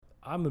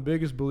I'm the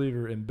biggest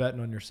believer in betting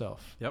on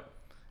yourself. Yep.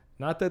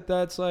 Not that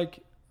that's like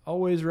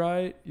always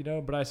right,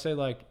 but I say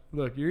like,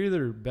 look, you're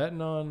either betting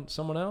on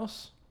someone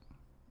else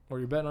or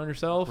you're betting on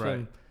yourself. Right.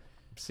 And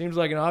it seems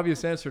like an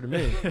obvious answer to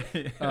me.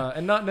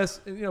 And not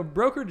necessarily,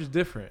 brokerage is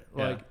different.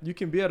 Like you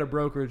can be at a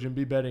brokerage and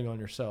be betting on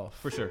yourself.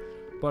 For sure.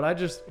 But I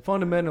just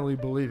fundamentally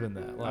believe in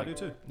that. Like, I do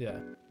too. Yeah.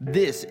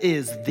 This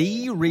is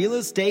the Real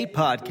Estate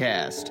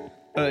Podcast,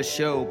 a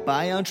show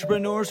by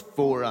entrepreneurs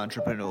for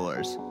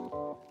entrepreneurs.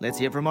 Let's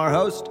hear from our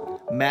host,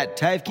 Matt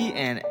Teifke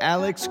and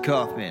Alex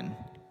Kaufman.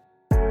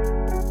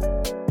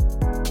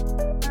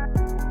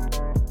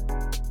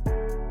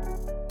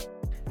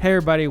 Hey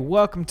everybody,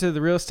 welcome to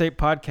the Real Estate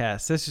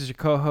Podcast. This is your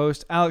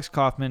co-host, Alex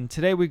Kaufman.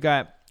 Today we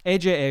got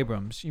AJ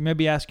Abrams. You may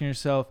be asking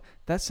yourself,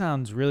 that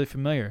sounds really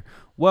familiar.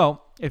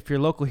 Well, if you're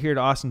local here to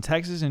Austin,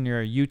 Texas, and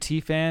you're a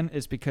UT fan,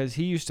 it's because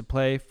he used to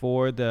play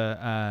for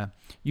the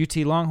UT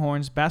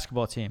Longhorns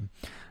basketball team.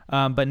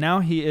 But now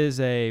he is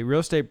a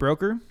real estate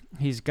broker.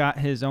 He's got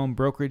his own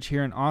brokerage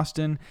here in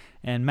Austin,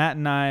 and Matt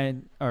and I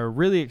are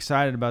really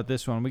excited about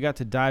this one. We got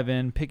to dive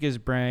in, pick his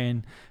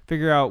brain,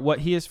 figure out what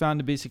he has found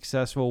to be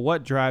successful,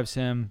 what drives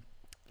him,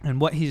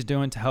 and what he's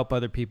doing to help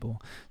other people.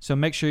 So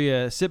make sure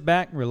you sit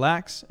back,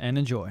 relax, and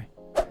enjoy.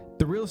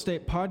 The Real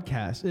Estate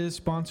Podcast is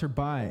sponsored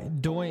by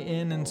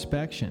Doyen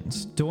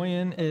Inspections.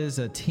 Doyen is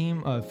a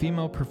team of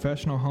female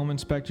professional home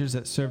inspectors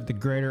that serve the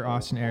greater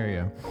Austin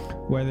area.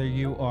 Whether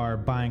you are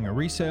buying a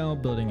resale,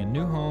 building a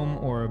new home,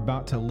 or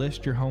about to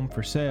list your home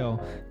for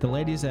sale, the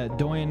ladies at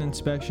Doyen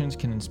Inspections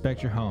can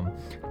inspect your home.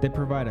 They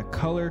provide a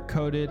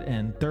color-coded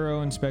and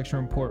thorough inspection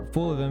report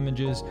full of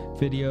images,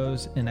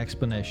 videos, and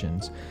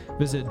explanations.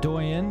 Visit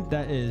Doyen,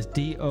 that is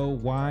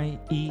DOYENNE,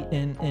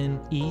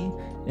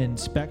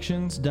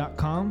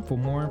 inspections.com for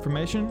more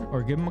information,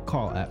 or give them a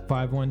call at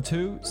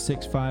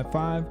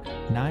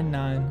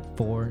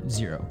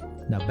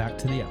 512-655-9940. Now back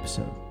to the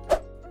episode.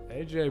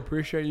 AJ,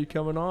 appreciate you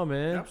coming on,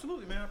 man.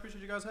 Absolutely, man. I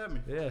appreciate you guys having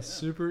me. Yeah,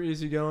 super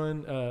easy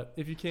going.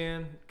 If you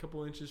can, a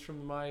couple inches from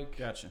the mic.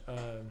 Gotcha.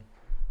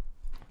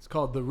 It's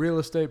called the Real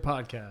Estate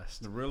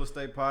Podcast. The Real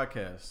Estate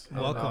Podcast.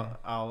 Welcome.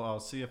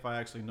 I'll see if I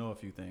actually know a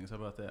few things. How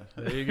about that?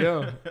 There you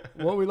go.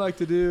 What we like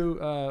to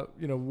do,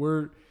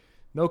 we're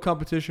no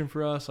competition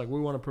for us. Like, we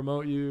want to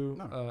promote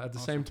you. At the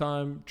same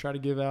time, try to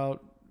give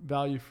out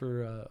value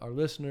for our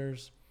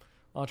listeners,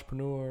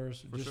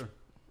 entrepreneurs. For sure.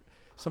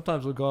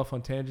 Sometimes we'll go off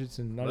on tangents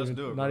and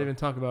not even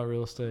talk about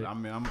real estate. I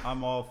mean,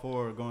 I'm all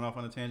for going off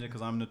on a tangent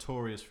because I'm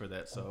notorious for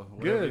that. So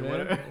good,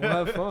 man. We'll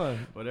have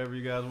fun. Whatever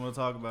you guys want to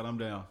talk about, I'm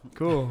down.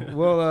 Cool.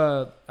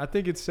 Well, I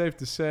think it's safe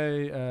to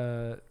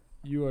say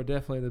you are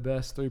definitely the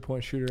best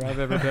three-point shooter I've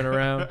ever been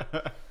around.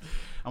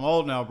 I'm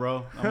old now,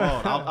 bro. I'm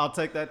old. I'll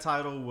take that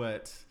title.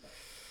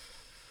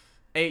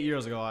 8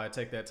 years ago, I'd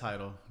take that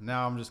title.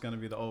 Now I'm just going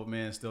to be the old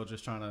man still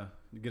just trying to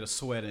get a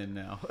sweat in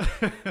now.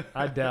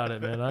 I doubt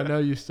it, man. I know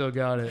you still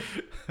got it.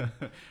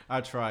 I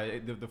try.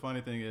 The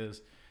funny thing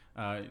is,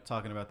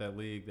 talking about that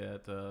league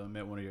that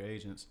met one of your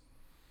agents,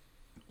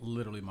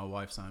 literally my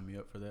wife signed me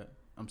up for that.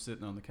 I'm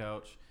sitting on the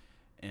couch,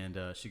 and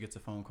she gets a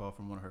phone call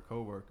from one of her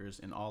coworkers,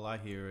 and all I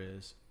hear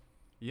is,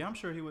 yeah, I'm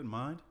sure he wouldn't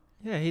mind.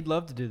 Yeah, he'd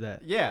love to do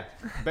that. Yeah,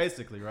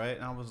 basically, right?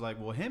 And I was like,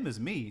 well, him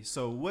is me,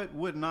 so what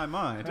wouldn't I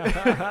mind?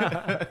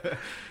 And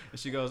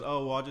she goes,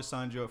 oh, well, I just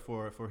signed you up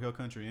for Hill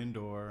Country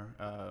Indoor.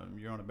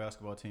 You're on a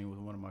basketball team with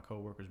one of my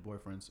coworkers'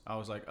 boyfriends. I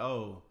was like,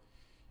 oh,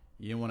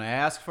 you didn't want to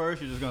ask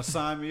first? You're just going to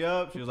sign me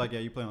up? She was like, yeah,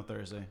 you play on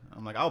Thursday.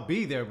 I'm like, I'll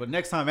be there, but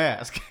next time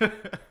ask.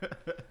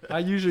 I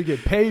usually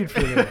get paid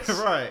for this.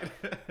 Right.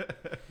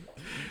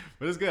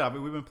 But it's good. I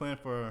mean, we've been playing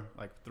for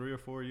like 3 or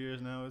 4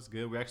 years now. It's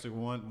good. We actually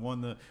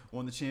won the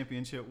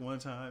championship one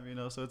time,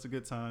 so it's a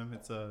good time.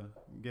 It's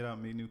get out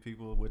and meet new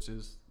people, which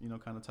is,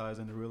 kind of ties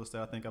into real estate.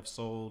 I think I've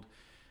sold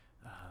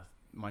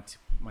my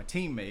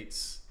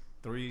teammates,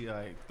 three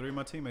of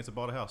my teammates have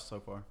bought a house so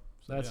far.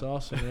 So, that's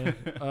awesome, man.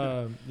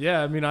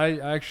 I mean,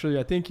 I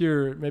think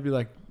you're maybe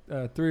like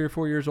 3 or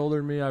 4 years older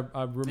than me. I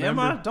remember. Am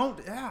I? I'm the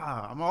old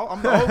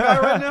guy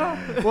right now.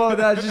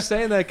 Well, I was just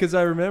saying that because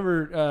I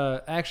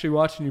remember actually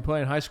watching you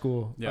play in high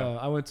school. Yeah.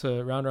 I went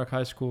to Round Rock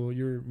High School.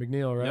 You're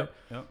McNeil, right?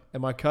 Yep.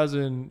 And my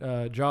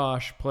cousin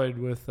Josh played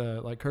with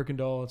like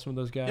Kirkendall and some of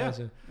those guys.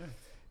 Yeah.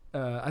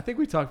 And I think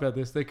we talked about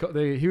this.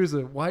 He was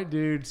a white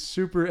dude,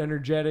 super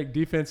energetic,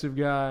 defensive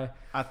guy.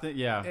 I think,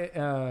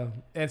 yeah.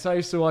 And so I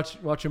used to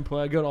watch him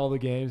play. I go to all the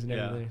games and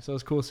everything. So it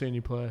was cool seeing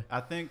you play. I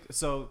think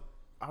so.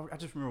 I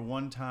just remember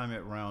one time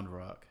at Round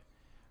Rock.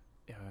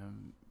 I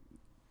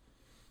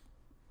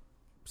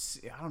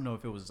don't know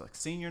if it was like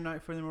senior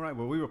night for them, right?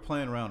 But we were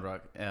playing Round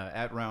Rock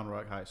at Round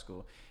Rock High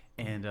School.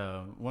 And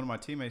one of my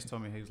teammates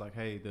told me, he was like,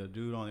 hey, the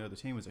dude on the other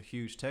team was a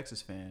huge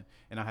Texas fan.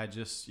 And I had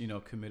just,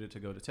 committed to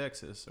go to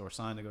Texas or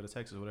signed to go to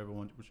Texas, whichever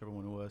one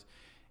it was.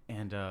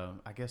 And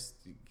I guess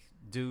the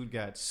dude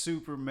got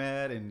super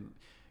mad and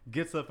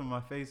gets up in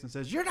my face and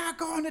says, you're not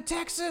going to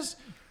Texas.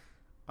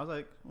 I was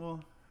like,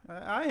 well,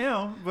 I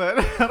am, but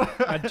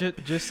I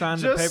just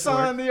signed the paperwork. Just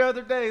signed the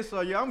other day,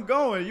 so yeah, I'm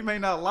going. You may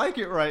not like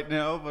it right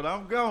now, but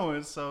I'm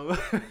going. So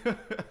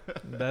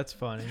That's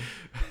funny.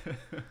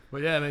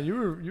 But yeah, man, you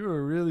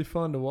were really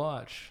fun to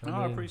watch.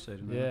 I appreciate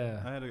it, man.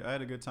 Yeah, I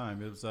had a good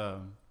time. It was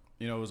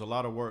it was a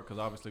lot of work because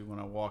obviously when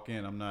I walk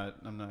in, I'm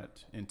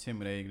not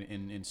intimidating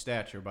in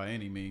stature by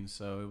any means.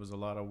 So it was a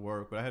lot of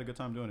work, but I had a good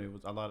time doing it. It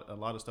was a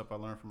lot of stuff I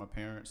learned from my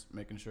parents,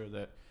 making sure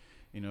that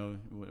you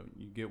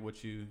get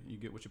what you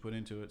put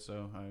into it.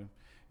 So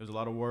it was a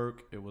lot of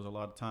work. It was a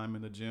lot of time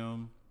in the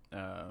gym.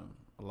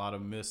 A lot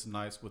of missed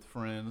nights with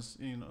friends,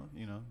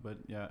 but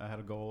yeah, I had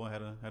a goal, I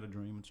had a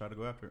dream, and tried to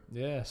go after it.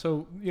 Yeah.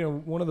 So,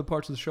 one of the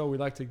parts of the show we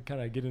like to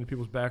kind of get into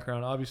people's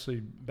background. Obviously,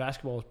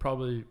 basketball is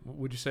probably,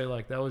 would you say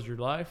like that was your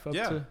life up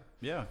to?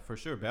 Yeah, for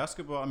sure.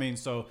 Basketball. I mean,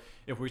 so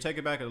if we take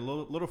it back a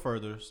little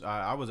further,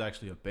 I was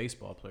actually a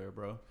baseball player,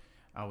 bro.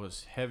 I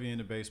was heavy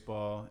into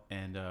baseball,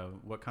 and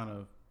what kind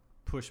of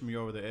pushed me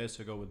over the edge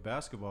to go with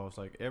basketball was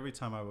like every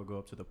time I would go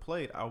up to the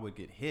plate, I would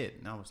get hit,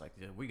 and I was like,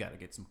 yeah, we got to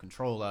get some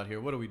control out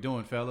here. What are we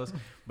doing, fellas?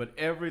 But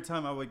every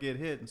time I would get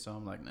hit, and so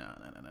I'm like, nah.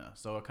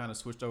 So I kind of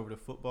switched over to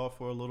football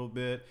for a little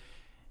bit,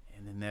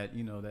 and then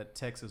that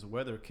Texas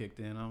weather kicked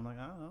in. I'm like,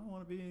 I don't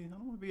want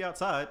to be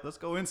outside. Let's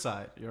go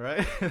inside. You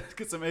right? Let's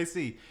get some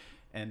AC.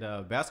 And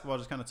basketball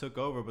just kind of took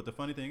over. But the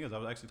funny thing is, I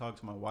was actually talking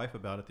to my wife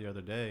about it the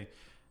other day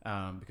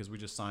because we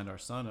just signed our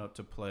son up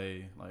to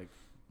play like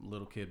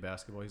little kid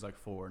basketball. He's like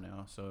 4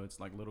 now, so it's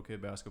like little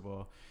kid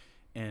basketball.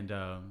 And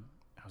I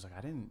was like,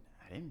 I didn't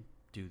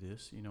do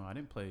this. I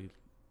didn't play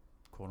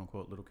quote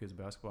unquote little kids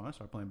basketball. I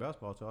started playing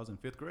basketball until I was in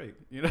 5th grade.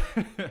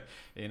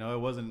 It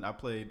wasn't. I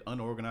played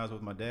unorganized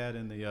with my dad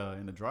in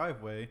the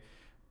driveway,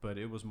 but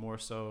it was more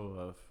so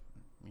of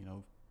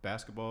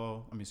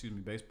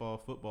baseball,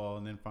 football,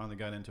 and then finally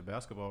got into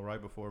basketball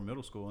right before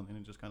middle school, and then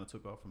it just kind of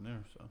took off from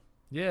there. So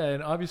yeah,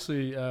 and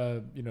obviously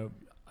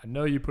I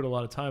know you put a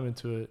lot of time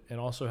into it and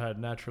also had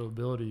natural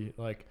ability.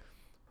 Like,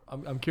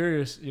 I'm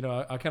curious,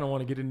 I kind of want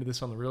to get into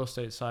this on the real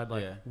estate side,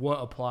 like what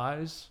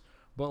applies,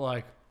 but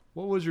like,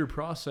 what was your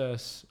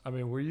process? I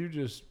mean, were you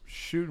just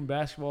shooting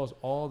basketballs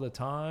all the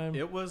time?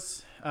 It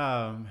was,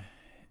 to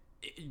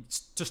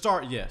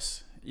start,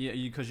 yes. Yeah,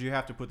 because you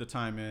have to put the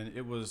time in.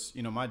 It was,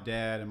 my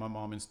dad and my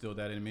mom instilled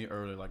that in me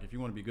early. Like, if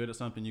you want to be good at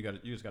something, you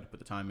just got to put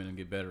the time in and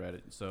get better at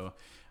it. So,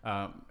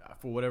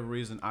 for whatever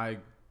reason, I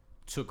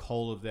took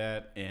hold of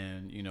that,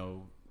 and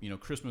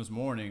Christmas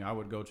morning I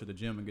would go to the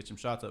gym and get some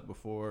shots up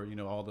before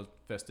all the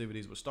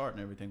festivities would start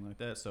and everything like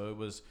that. So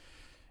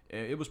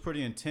it was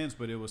pretty intense,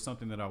 but it was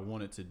something that I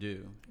wanted to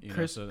do.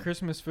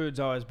 Christmas food's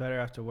always better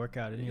after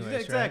workout anyways. Yeah,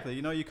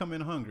 exactly. Right? You come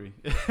in hungry.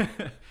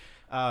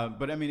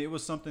 But I mean, it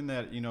was something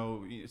that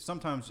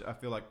sometimes I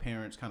feel like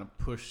parents kind of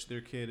push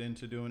their kid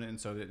into doing it, and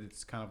so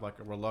it's kind of like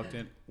a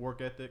reluctant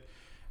work ethic.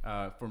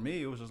 For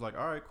me, it was just like,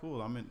 all right,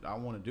 cool. I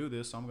want to do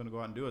this, so I'm going to go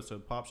out and do it. So,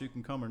 Pops, you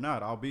can come or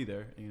not, I'll be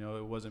there.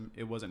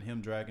 It wasn't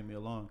him dragging me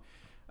along.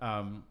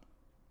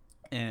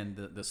 And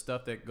the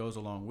stuff that goes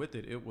along with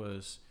it, it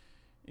was,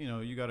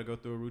 you got to go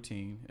through a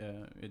routine.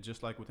 It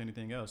just like with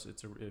anything else.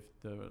 If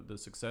the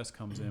success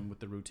comes in with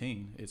the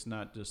routine, it's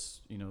not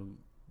just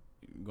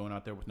going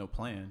out there with no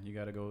plan. You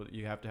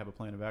have to have a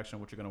plan of action,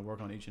 what you're going to work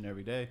on each and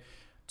every day.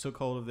 Took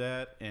hold of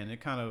that, and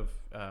it kind of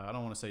I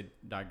don't want to say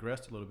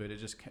digressed a little bit.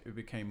 It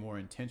became more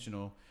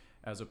intentional,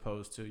 as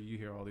opposed to you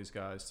hear all these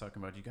guys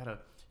talking about you gotta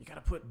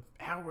put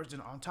hours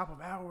on top of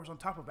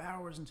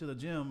hours into the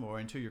gym or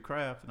into your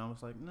craft. And I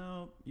was like,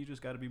 no, you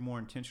just got to be more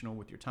intentional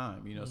with your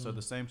time. So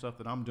the same stuff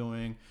that I'm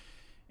doing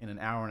in an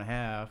hour and a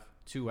half,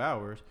 2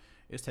 hours,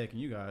 it's taking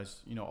you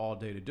guys, all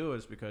day to do it.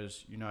 It's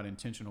because you're not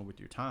intentional with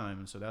your time.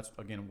 And so that's,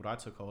 again, what I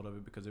took hold of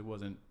it, because it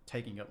wasn't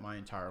taking up my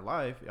entire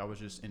life. I was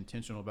just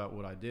intentional about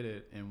what I did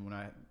it. And when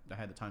I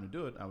had the time to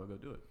do it, I would go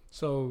do it.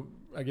 So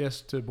I guess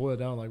to boil it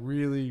down, like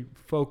really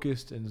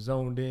focused and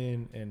zoned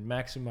in and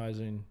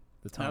maximizing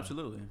the time.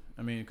 Absolutely.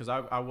 I mean, because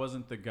I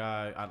wasn't the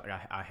guy,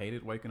 I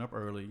hated waking up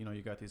early.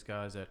 You got these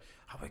guys that,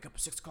 I wake up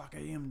at 6 o'clock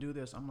a.m. and do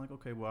this. I'm like,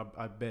 okay, well,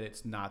 I bet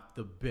it's not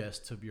the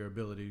best of your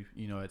ability,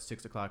 at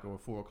 6 o'clock or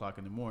 4 o'clock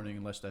in the morning,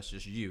 unless that's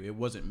just you. It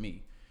wasn't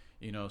me,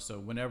 so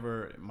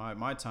whenever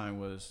my time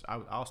was,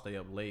 I'll stay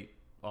up late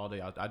all day.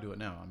 I do it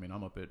now. I mean,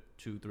 I'm up at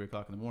 2, 3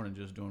 o'clock in the morning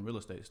just doing real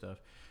estate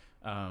stuff.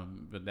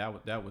 But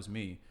that was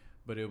me.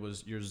 But it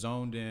was, you're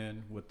zoned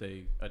in with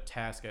a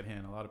task at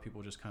hand. A lot of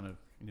people just kind of,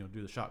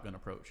 do the shotgun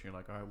approach. You're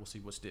like, all right, we'll see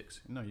what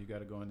sticks. No, you got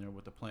to go in there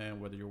with a plan,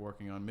 whether you're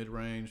working on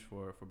mid-range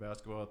for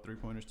basketball,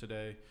 3-pointers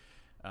today,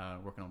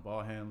 working on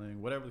ball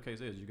handling, whatever the case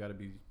is, you got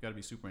to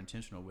be super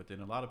intentional with it.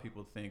 And a lot of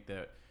people think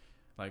that,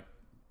 like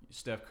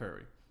Steph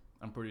Curry,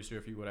 I'm pretty sure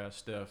if you would ask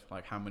Steph,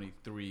 like, how many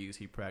threes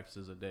he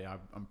practices a day,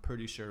 I'm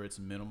pretty sure it's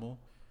minimal.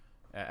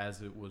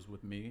 As it was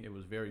with me, it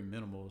was very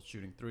minimal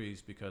shooting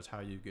threes, because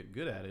how you get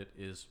good at it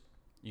is,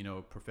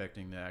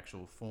 perfecting the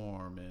actual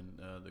form and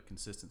the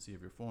consistency of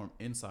your form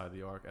inside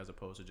the arc, as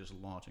opposed to just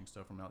launching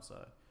stuff from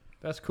outside.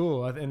 That's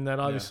cool. And that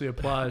obviously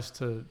applies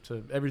to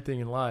everything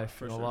in life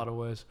for in a lot of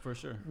ways. For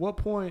sure.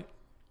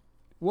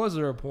 Was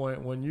there a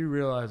point when you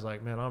realized,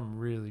 like, man, I'm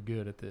really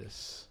good at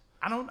this?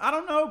 I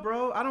don't know,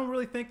 bro. I don't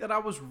really think that I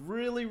was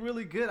really,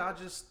 really good. I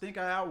just think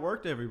I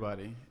outworked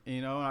everybody.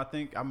 You know,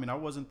 I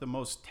wasn't the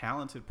most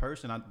talented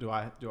person. Do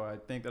I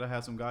think that I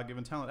had some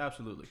God-given talent?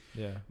 Absolutely.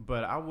 Yeah.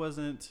 But I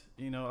wasn't,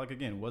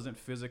 wasn't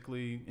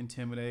physically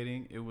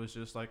intimidating. It was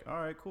just like,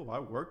 all right, cool. I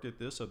worked at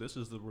this, so this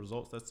is the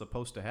results that's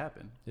supposed to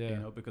happen.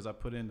 Yeah. Because I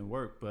put in the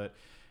work. But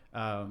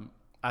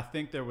I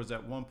think there was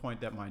at one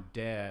point that my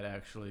dad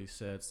actually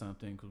said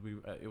something because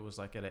it was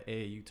like at an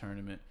AAU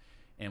tournament.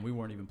 And we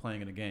weren't even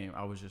playing in a game.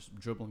 I was just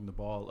dribbling the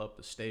ball up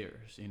the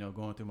stairs,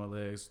 going through my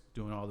legs,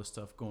 doing all this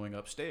stuff, going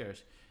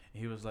upstairs.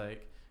 And he was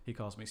like, he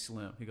calls me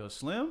Slim. He goes,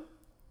 Slim,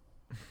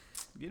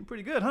 getting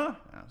pretty good, huh?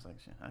 I was like,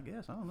 I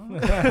guess, I don't know.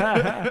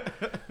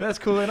 That's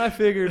cool. And I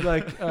figured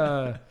like,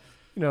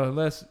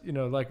 unless,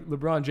 like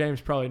LeBron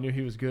James probably knew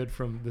he was good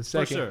from the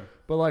second. For sure.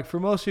 But like for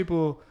most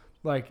people,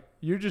 like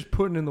you're just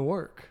putting in the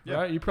work, yeah.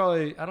 right? You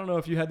probably, I don't know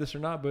if you had this or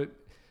not, but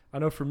I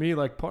know for me,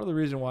 like part of the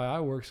reason why I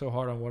work so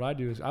hard on what I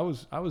do is I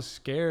was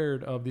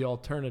scared of the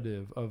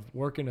alternative of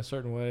working a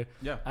certain way.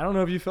 Yeah. I don't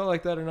know if you felt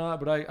like that or not,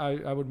 but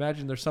I would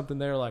imagine there's something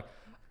there like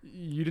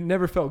you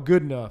never felt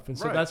good enough. And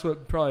so that's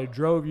what probably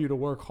drove you to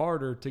work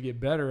harder to get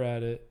better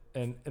at it.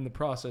 And in the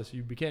process,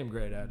 you became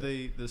great at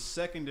it. The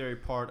secondary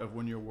part of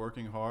when you're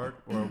working hard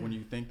or when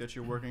you think that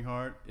you're working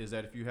hard is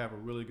that if you have a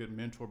really good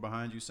mentor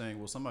behind you saying,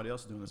 well, somebody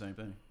else is doing the same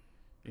thing.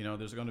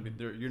 There's going to be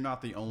you're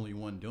not the only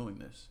one doing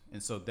this.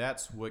 And so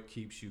that's what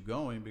keeps you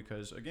going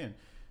because, again,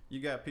 you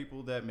got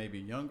people that may be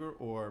younger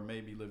or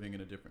maybe living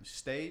in a different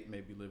state,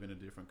 maybe live in a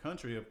different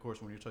country. Of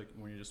course, when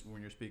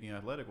you're speaking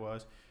athletic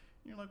wise,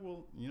 you're like,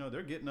 well,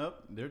 they're getting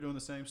up, they're doing the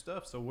same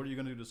stuff. So what are you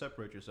going to do to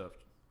separate yourself?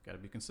 Got to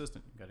be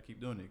consistent. You got to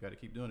keep doing it. You got to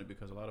keep doing it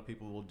because a lot of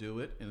people will do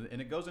it.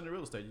 And it goes into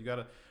real estate. You got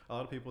a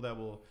lot of people that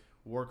will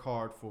work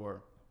hard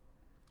for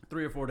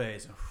 3 or 4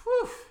 days.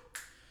 Whew,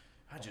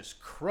 I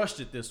just crushed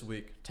it this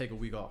week. Take a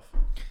week off.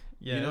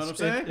 Yeah, you know what I'm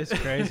saying? It's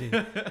crazy.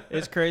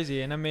 It's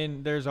crazy. And I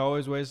mean, there's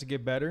always ways to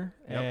get better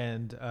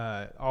and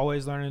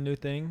always learning new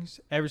things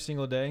every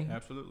single day.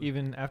 Absolutely.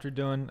 Even after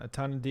doing a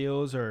ton of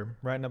deals or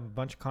writing up a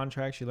bunch of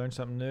contracts, you learn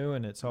something new.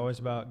 And it's always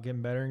about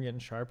getting better and getting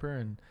sharper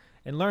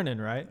and learning,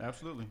 right?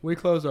 Absolutely. We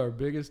closed our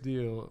biggest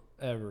deal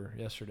ever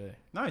yesterday.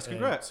 Nice.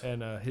 Congrats.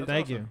 And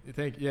thank you.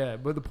 Yeah.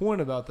 But the point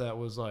about that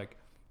was like,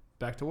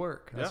 back to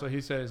work. That's what he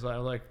says.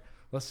 Like,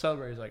 let's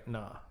celebrate. He's like,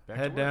 nah,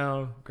 head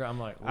down. I'm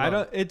like,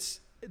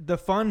 the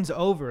fun's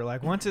over.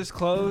 Like once it's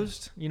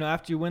closed,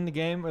 after you win the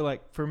game, or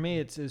like for me,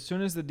 it's as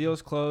soon as the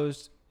deal's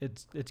closed,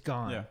 it's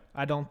gone. Yeah.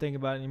 I don't think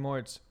about it anymore.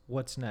 It's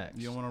what's next.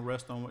 You don't want to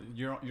rest on what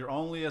you're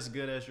only as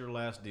good as your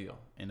last deal.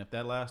 And if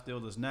that last deal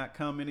does not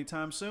come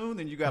anytime soon,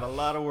 then you got a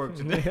lot of work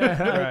to do.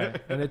 Right.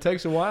 And it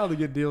takes a while to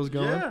get deals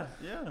going.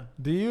 Yeah.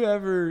 Do you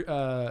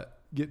ever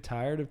get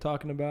tired of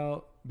talking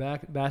about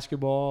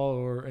basketball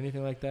or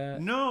anything like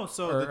that? No.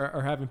 So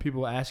or having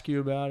people ask you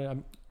about it?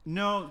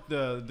 No,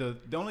 the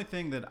only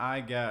thing that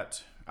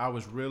I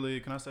was really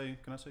can I say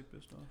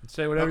pissed off?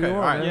 Say whatever you want.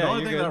 All right. Man. The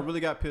only thing that I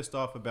really got pissed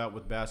off about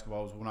with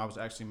basketball was when I was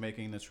actually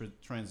making this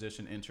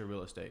transition into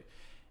real estate,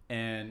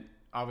 and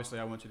obviously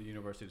I went to the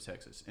University of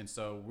Texas, and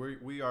so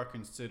we are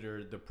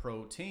considered the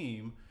pro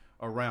team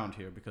around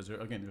here because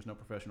there's no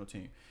professional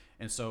team.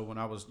 And so when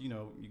I was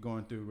you're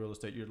going through real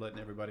estate, you're letting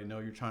everybody know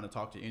you're trying to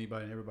talk to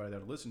anybody and everybody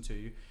that'll listen to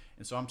you.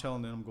 And so I'm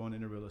telling them I'm going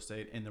into real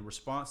estate, and the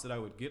response that I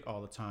would get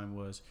all the time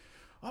was,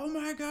 oh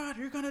my God,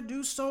 you're going to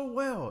do so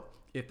well.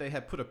 If they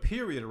had put a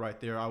period right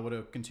there, I would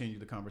have continued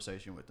the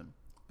conversation with them.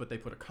 But they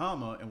put a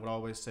comma and would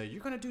always say,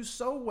 you're going to do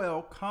so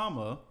well,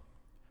 comma,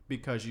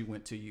 because you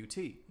went to UT.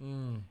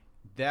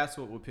 That's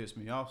what would piss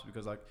me off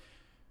because,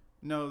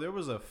 no, there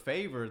was a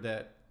favor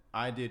that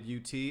I did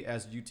UT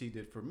as UT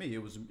did for me.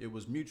 It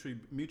was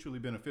mutually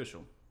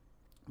beneficial.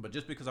 But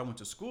just because I went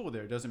to school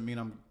there doesn't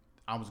mean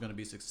I was going to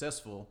be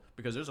successful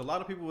because there's a lot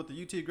of people with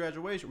the UT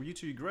graduation or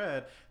UT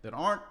grad that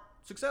aren't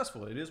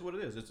successful. It is what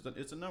it is.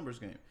 It's a numbers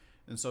game.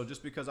 And so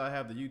just because I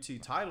have the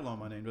UT title on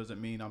my name doesn't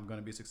mean I'm going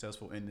to be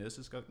successful in this.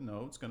 It's going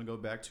to go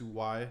back to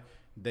why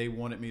they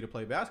wanted me to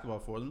play basketball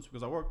for them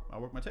because I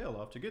worked my tail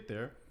off to get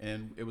there,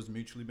 and it was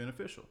mutually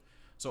beneficial.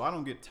 So I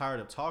don't get tired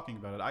of talking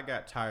about it. I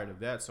got tired of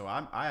that. So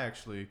I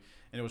actually,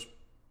 and it was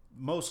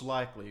most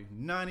likely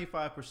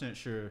 95%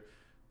 sure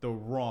the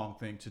wrong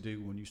thing to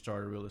do when you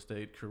start a real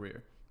estate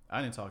career.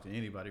 I didn't talk to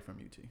anybody from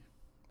UT.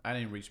 I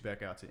didn't reach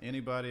back out to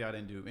anybody. I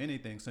didn't do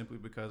anything simply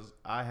because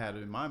I had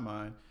it in my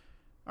mind,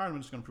 all right, I'm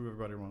just going to prove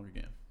everybody wrong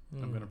again.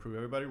 I'm going to prove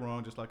everybody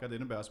wrong just like I did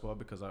in basketball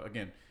because,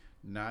 again,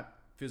 not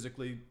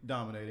physically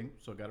dominating,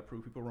 so I got to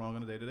prove people wrong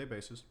on a day-to-day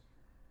basis.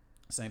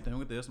 Same thing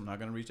with this. I'm not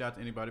going to reach out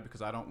to anybody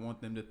because I don't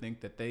want them to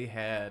think that they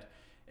had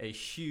a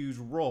huge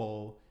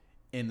role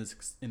in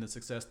the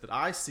success that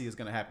I see is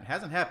going to happen. It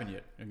hasn't happened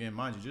yet. Again,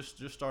 mind you,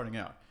 just starting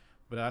out.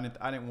 But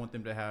I didn't want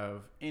them to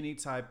have any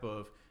type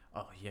of,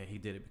 oh, yeah, he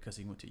did it because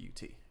he went to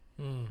UT.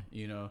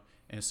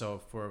 And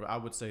so I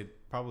would say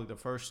probably the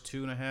first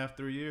 2.5,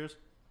 3 years,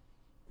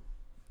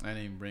 I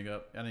didn't even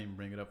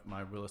bring it up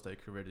my real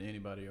estate career to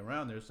anybody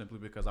around there simply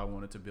because I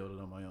wanted to build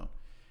it on my own.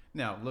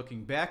 Now,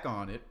 looking back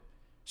on it,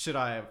 should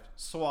I have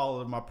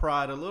swallowed my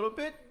pride a little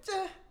bit?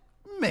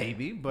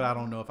 Maybe, but I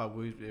don't know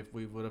if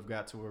we would have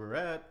got to where we're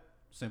at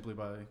simply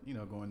by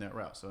going that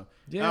route. So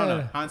yeah, I don't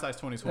know.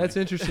 Hindsight's 20/20. That's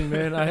interesting,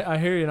 man. I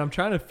hear you, and I'm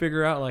trying to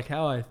figure out like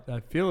how I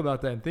feel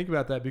about that and think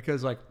about that,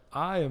 because like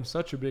I am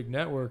such a big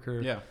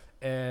networker. Yeah.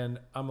 And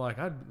I'm like,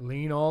 I'd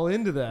lean all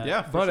into that.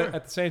 Yeah, for but sure.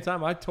 at the same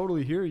time, I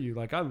totally hear you.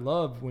 Like, I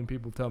love when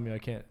people tell me I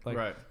can't. Like,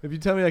 right. If you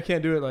tell me I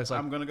can't do it, like,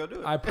 I'm gonna go do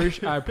it. I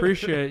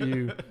appreciate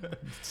you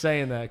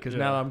saying that, because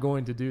now I'm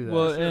going to do that.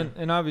 Well,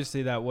 and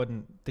obviously that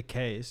wasn't the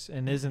case,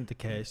 and isn't the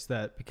case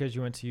that because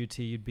you went to UT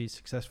you'd be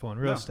successful in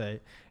real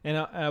estate. And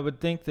I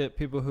would think that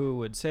people who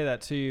would say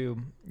that to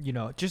you,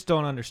 just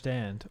don't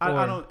understand.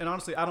 I don't, and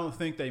honestly, I don't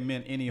think they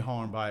meant any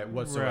harm by it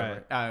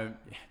whatsoever. Right.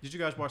 Did you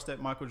guys watch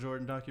that Michael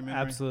Jordan documentary?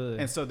 Absolutely.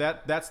 And so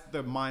that's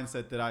the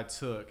mindset that I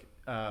took.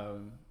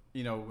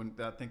 When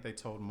I think they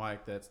told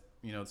Mike that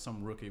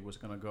some rookie was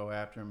going to go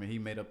after him, and he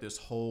made up this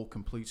whole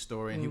complete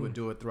story, and he would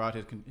do it throughout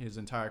his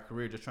entire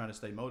career, just trying to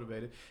stay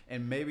motivated.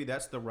 And maybe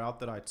that's the route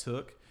that I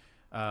took,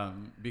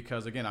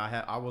 because again,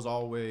 I was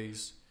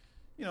always.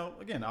 Do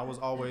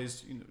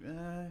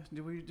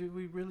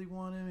we really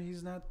want him?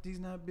 He's not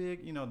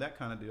big, that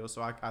kind of deal.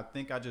 So I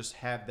think I just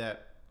have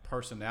that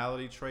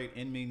personality trait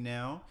in me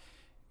now.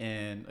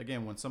 And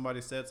again, when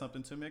somebody said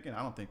something to me, again,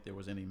 I don't think there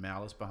was any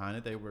malice behind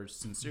it. They were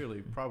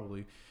sincerely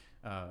probably,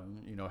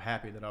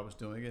 happy that I was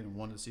doing it and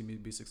wanted to see me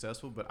be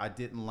successful. But I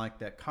didn't like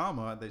that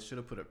comma. They should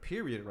have put a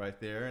period right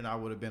there, and I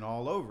would have been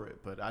all over it.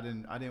 But I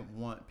didn't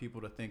want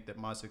people to think that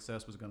my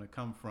success was going to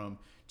come from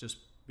just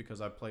because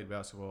I played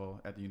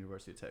basketball at the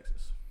University of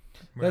Texas.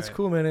 That's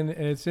cool, man. And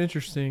it's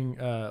interesting.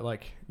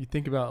 Like you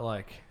think about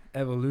like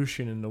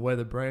evolution and the way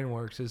the brain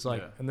works. It's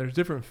like, and there's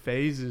different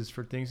phases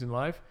for things in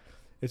life.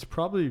 It's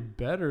probably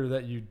better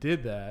that you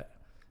did that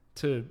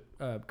to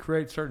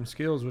create certain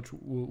skills, which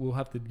we'll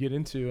have to get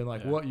into, and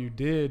like what you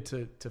did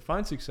to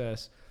find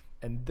success,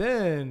 and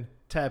then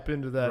tap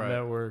into that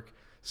network.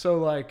 So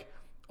like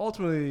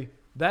ultimately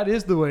that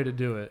is the way to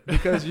do it,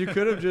 because you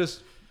could have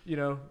just,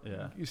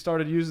 you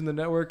started using the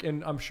network,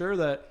 and I'm sure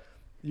that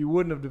you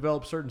wouldn't have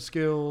developed certain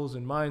skills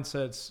and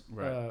mindsets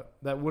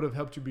that would have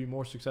helped you be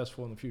more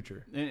successful in the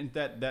future. And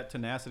that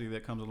tenacity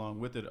that comes along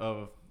with it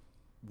of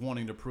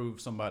wanting to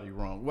prove somebody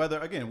wrong, whether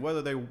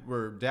they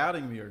were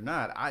doubting me or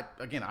not. I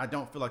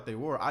don't feel like they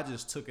were. I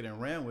just took it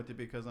and ran with it,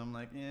 because I'm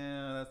like,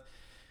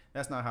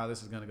 that's not how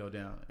this is going to go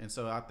down. And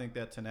so I think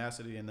that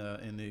tenacity and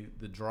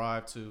the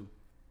drive to,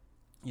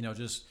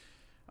 just,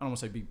 I don't want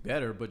to say be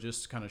better, but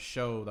just kind of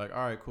show like,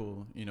 all right,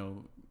 cool.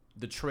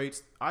 The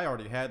traits, I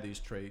already had these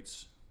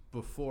traits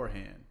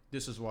beforehand.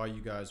 This is why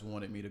you guys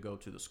wanted me to go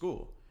to the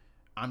school.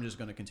 I'm just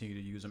going to continue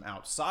to use them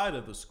outside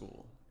of the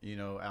school,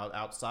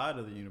 outside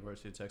of the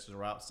University of Texas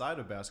or outside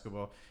of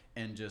basketball,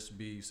 and just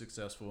be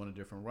successful in a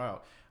different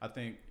route. I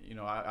think,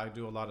 I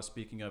do a lot of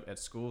speaking up at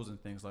schools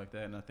and things like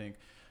that. And I think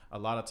a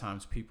lot of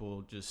times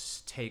people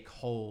just take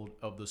hold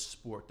of the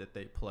sport that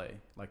they play.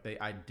 Like they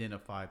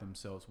identify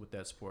themselves with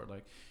that sport.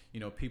 Like,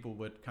 people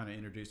would kind of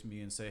introduce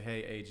me and say,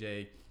 hey,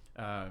 AJ,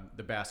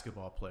 the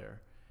basketball player.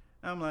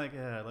 I'm like,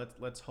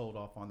 let's hold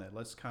off on that.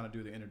 Let's kind of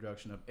do the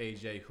introduction of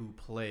AJ who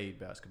played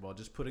basketball.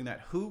 Just putting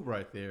that who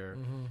right there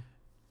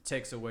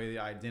takes away the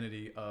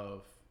identity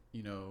of,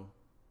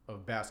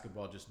 of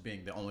basketball just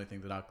being the only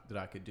thing that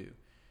I could do.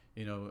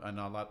 And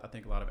I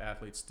think a lot of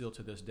athletes still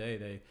to this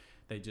day,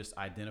 they just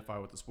identify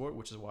with the sport,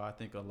 which is why I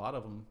think a lot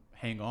of them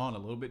hang on a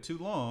little bit too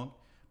long,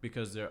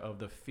 because they're of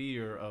the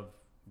fear of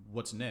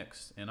what's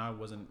next. And I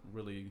wasn't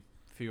really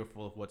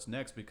fearful of what's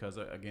next, because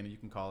again, you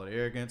can call it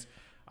arrogance.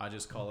 I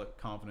just call it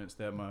confidence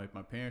that my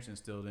parents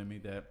instilled in me,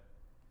 that,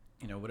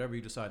 whatever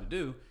you decide to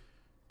do,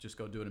 just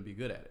go do it and be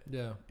good at it.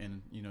 Yeah.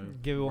 And,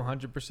 give it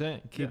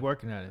 100%. Keep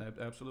working at it.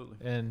 Absolutely.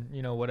 And,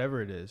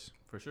 whatever it is.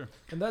 For sure.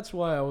 And that's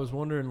why I was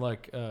wondering,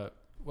 like,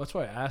 that's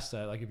why I asked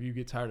that. Like, if you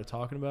get tired of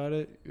talking about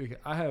it,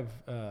 I have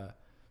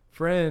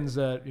friends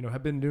that,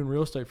 have been doing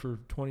real estate for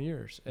 20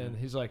 years. And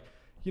he's like,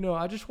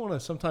 I just want to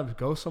sometimes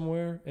go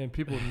somewhere and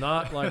people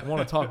not like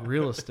want to talk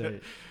real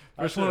estate.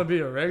 I just want to be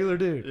a regular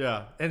dude.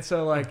 Yeah. And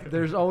so like,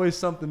 there's always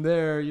something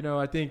there.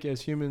 I think as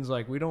humans,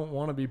 like we don't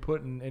want to be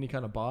put in any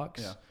kind of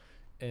box. Yeah.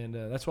 And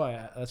that's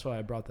why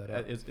I brought that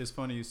up. It's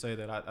funny you say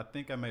that. I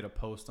think I made a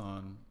post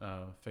on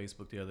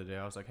Facebook the other day.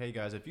 I was like, hey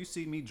guys, if you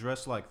see me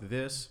dressed like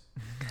this,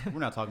 we're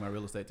not talking about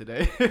real estate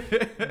today.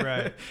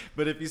 Right.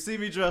 But if you see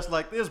me dressed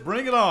like this,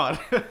 bring it on.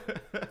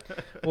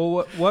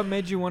 Well, what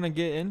made you want to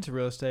get into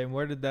real estate, and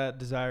where did that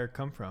desire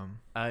come from?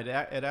 It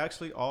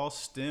actually all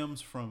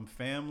stems from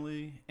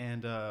family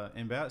and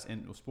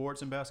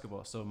sports and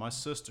basketball. So my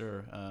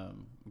sister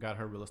got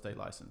her real estate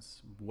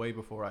license way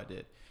before I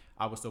did.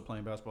 I was still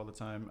playing basketball at the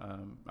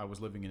time. I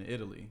was living in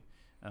Italy.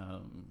 I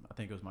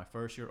think it was my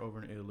first year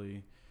over in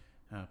Italy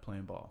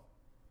playing ball.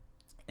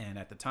 And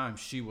at the time,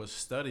 she was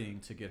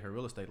studying to get her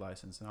real estate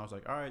license. And I was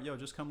like, all right,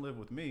 just come live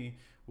with me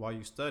while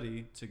you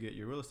study to get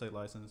your real estate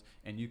license.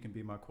 And you can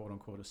be my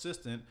quote-unquote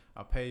assistant.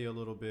 I'll pay you a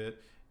little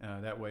bit.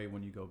 That way,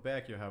 when you go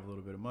back, you'll have a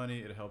little bit of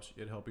money. It'll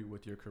help you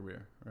with your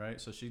career, right?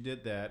 So she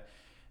did that.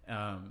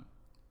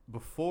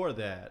 Before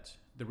that,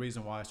 the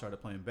reason why I started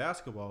playing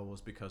basketball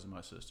was because of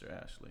my sister,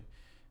 Ashley.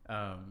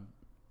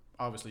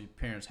 Obviously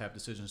parents have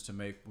decisions to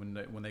make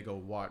when they go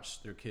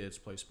watch their kids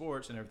play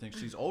sports and everything.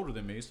 She's older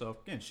than me, so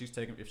again,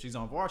 if she's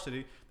on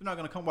varsity, they're not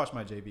going to come watch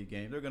my JV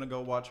game. They're going to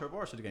go watch her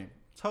varsity game.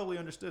 Totally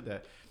understood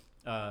that.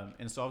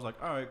 And so I was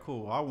like, all right,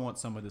 cool. I want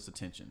some of this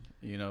attention,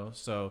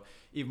 So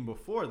even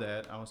before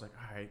that, I was like,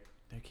 all right,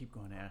 they keep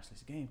going to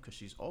Ashley's game because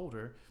she's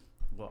older.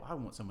 Well, I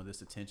want some of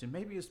this attention.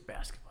 Maybe it's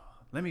basketball.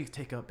 Let me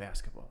take up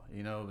basketball.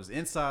 It was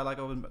inside,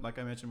 like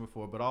I mentioned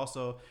before, but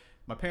also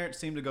my parents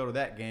seemed to go to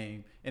that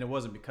game, and it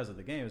wasn't because of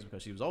the game. It was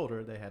because she was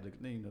older. They had to,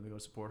 they go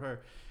support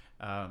her.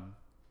 And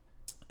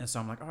so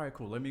I'm like, all right,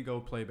 cool. Let me go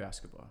play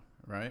basketball,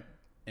 right?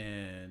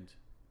 And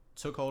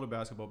took hold of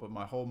basketball, but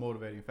my whole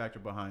motivating factor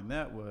behind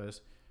that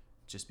was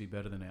just be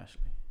better than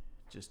Ashley.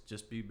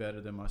 Just be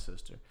better than my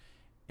sister.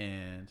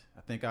 And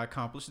I think I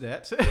accomplished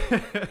that.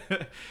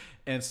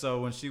 And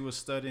so when she was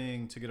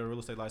studying to get a real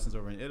estate license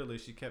over in Italy,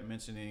 she kept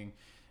mentioning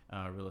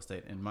real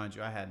estate. And mind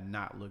you, I had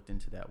not looked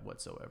into that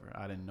whatsoever.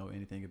 I didn't know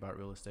anything about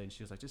real estate. And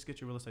she was like, just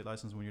get your real estate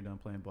license when you're done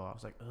playing ball. I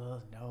was like,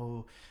 oh,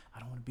 no, I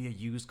don't want to be a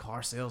used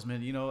car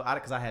salesman,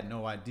 because I had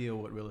no idea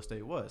what real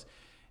estate was.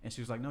 And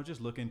she was like, no,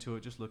 just look into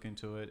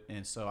it.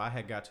 And so I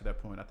had got to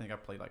that point. I think I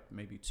played like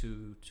maybe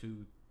 3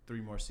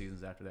 more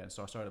seasons after that. And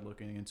so I started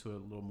looking into it a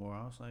little more.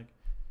 I was like,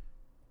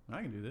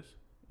 I can do this.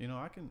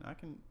 I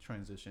can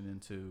transition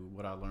into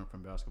what I learned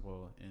from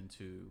basketball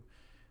into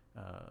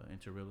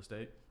real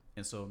estate.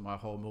 And so my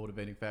whole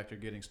motivating factor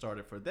getting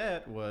started for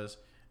that was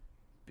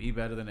be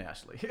better than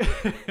Ashley,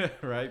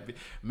 right?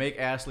 Make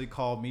Ashley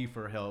call me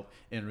for help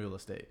in real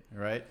estate,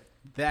 right?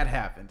 That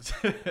happened.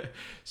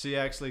 She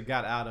actually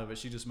got out of it.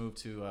 She just moved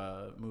to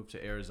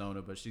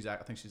Arizona, but I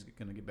think she's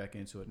going to get back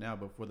into it now.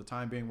 But for the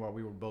time being, while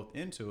we were both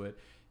into it,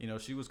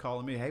 she was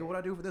calling me, hey, what do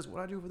I do for this? What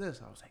do I do for this?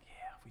 I was like, yeah.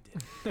 We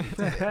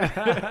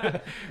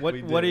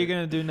did. What are you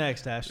going to do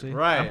next, Ashley?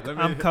 Right.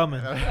 I'm coming.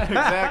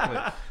 Exactly.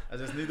 I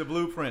just need the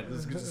blueprint.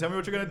 Just tell me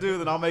what you're going to do,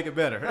 then I'll make it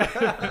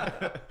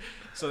better.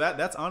 So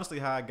that's honestly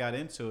how I got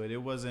into it. It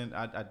wasn't,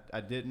 I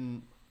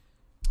didn't,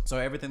 so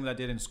everything that I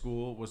did in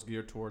school was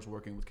geared towards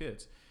working with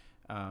kids.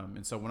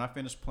 And so when I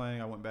finished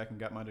playing, I went back and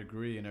got my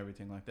degree and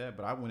everything like that.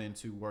 But I went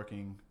into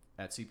working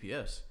at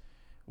CPS,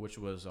 which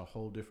was a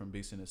whole different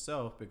beast in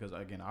itself because,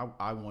 again,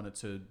 I wanted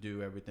to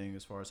do everything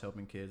as far as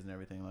helping kids and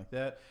everything like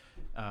that.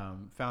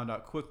 Found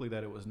out quickly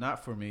that it was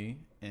not for me,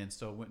 and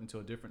so went into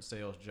a different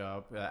sales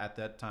job. At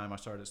that time, I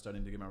started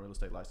studying to get my real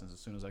estate license as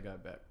soon as I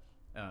got back.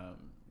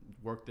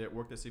 Worked at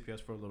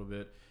CPS for a little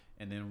bit,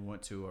 and then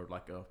went to a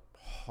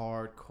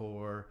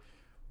hardcore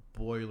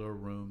boiler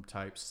room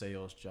type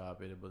sales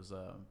job. It was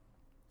a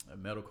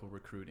medical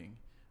recruiting,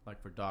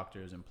 like for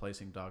doctors and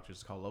placing doctors.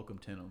 It's called locum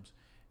tenens.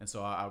 And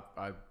so I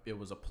it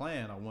was a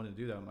plan. I wanted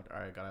to do that. I'm like,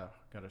 all right,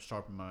 gotta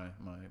sharpen my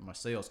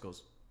sales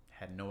skills.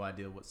 Had no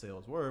idea what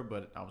sales were,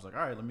 but I was like, all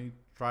right, let me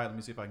try it. Let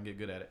me see if I can get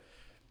good at it.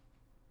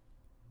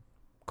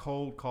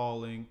 Cold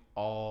calling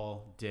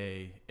all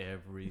day,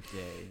 every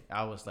day.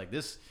 I was like,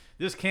 this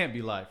can't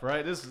be life,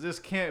 right? This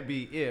can't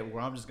be it,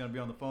 where I'm just gonna be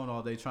on the phone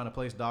all day trying to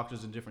place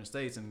doctors in different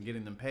states and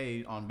getting them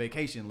paid on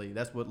vacation leave.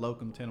 That's what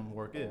locum tenens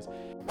work is.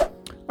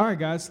 All right,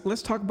 guys,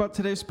 let's talk about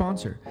today's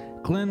sponsor.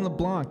 Glenn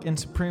LeBlanc and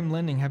Supreme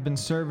Lending have been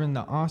serving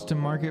the Austin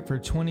market for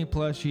 20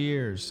 plus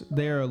years.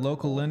 They are a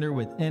local lender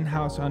with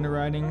in-house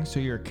underwriting, so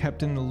you're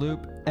kept in the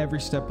loop every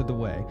step of the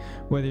way.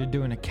 Whether you're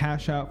doing a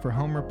cash out for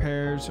home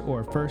repairs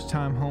or a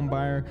first-time home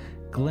buyer,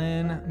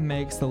 Glenn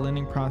makes the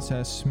lending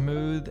process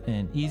smooth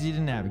and easy to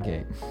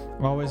navigate.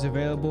 Always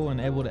available and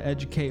able to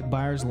educate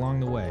buyers along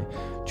the way.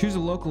 Choose a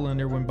local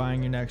lender when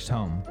buying your next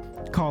home.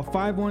 Call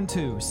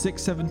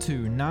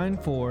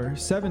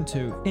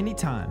 512-672-9472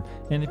 anytime.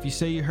 And if you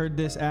say you heard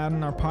this ad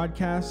on our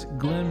podcast,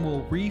 Glenn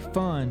will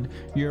refund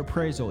your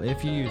appraisal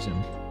if you use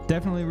him.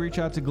 Definitely reach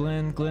out to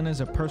Glenn. Glenn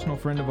is a personal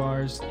friend of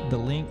ours. The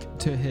link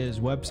to his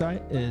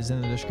website is in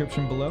the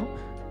description below.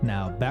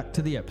 Now back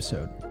to the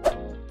episode.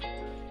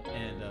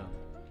 And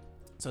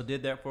so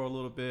did that for a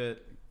little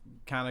bit.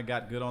 Kind of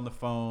got good on the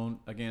phone.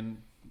 Again,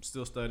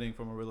 still studying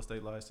for my real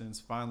estate license.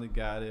 Finally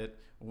got it.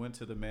 Went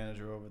to the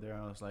manager over there.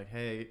 I was like,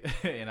 hey,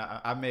 and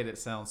I made it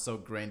sound so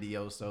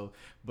grandiose,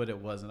 but it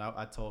wasn't.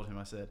 I told him,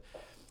 I said,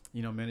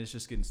 man, it's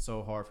just getting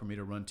so hard for me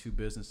to run 2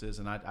 businesses,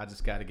 and I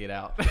just got to get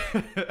out.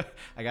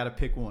 I got to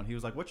pick one. He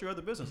was like, what's your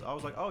other business? I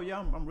was like, oh, yeah,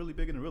 I'm really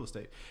big into real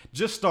estate.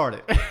 Just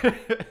started.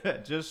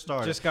 Just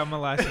got my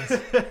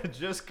license.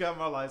 Just got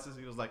my license.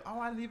 He was like, oh,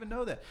 I didn't even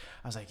know that.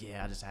 I was like,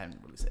 yeah, I just hadn't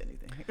really said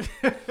anything.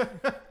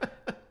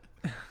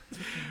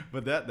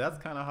 But that's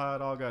kind of how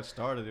it all got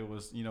started. It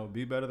was,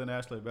 be better than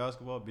Ashley at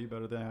basketball, be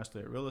better than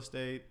Ashley at real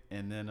estate.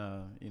 And then,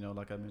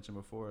 like I mentioned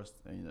before,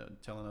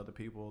 telling other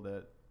people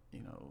that,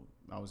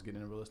 I was getting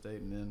into real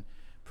estate, and then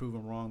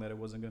proving wrong that it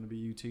wasn't going to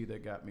be UT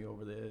that got me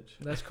over the edge.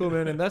 That's cool,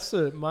 man. And that's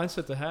the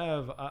mindset to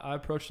have. I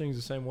approach things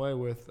the same way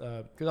with,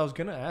 because I was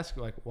going to ask,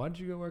 like, why did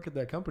you go work at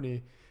that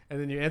company?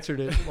 And then you answered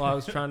it while I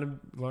was trying to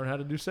learn how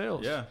to do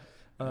sales. Yeah.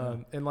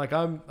 And like,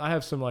 I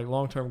have some like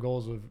long-term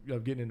goals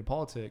of getting into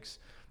politics.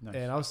 Nice.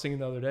 And I was thinking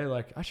the other day,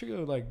 like, I should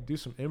go like do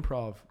some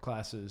improv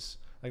classes.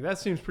 Like, that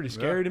seems pretty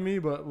scary to me,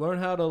 but learn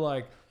how to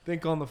like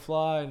think on the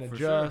fly and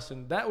adjust,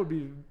 and that would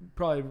be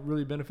probably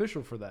really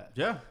beneficial for that.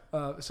 Yeah.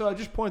 So I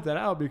just point that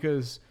out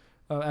because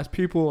as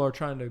people are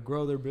trying to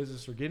grow their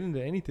business or get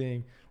into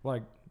anything,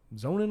 like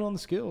zone in on the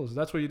skills.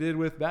 That's what you did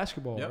with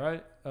basketball,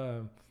 right?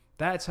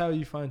 That's how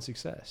you find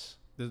success.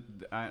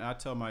 I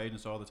tell my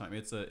agents all the time,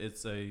 it's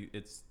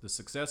the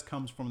success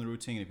comes from the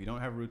routine. If you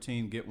don't have a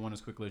routine, get one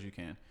as quickly as you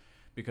can,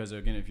 because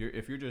again,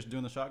 if you're just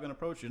doing the shotgun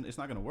approach, it's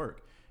not going to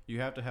work. You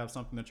have to have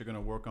something that you're going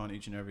to work on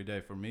each and every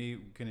day. For me,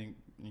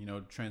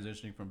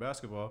 transitioning from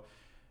basketball,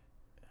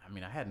 I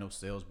mean, I had no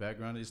sales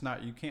background. It's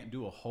not, you can't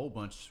do a whole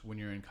bunch when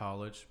you're in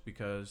college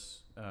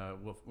because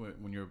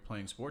when you're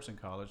playing sports in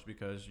college,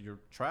 because you're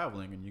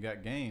traveling and you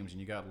got games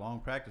and you got long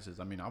practices.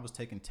 I mean, I was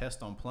taking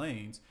tests on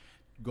planes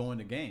going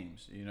to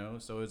games,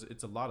 so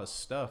it's a lot of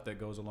stuff that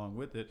goes along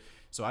with it.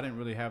 So I didn't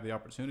really have the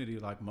opportunity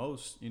like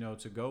most,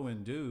 to go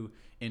and do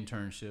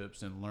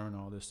internships and learn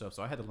all this stuff.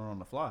 So I had to learn on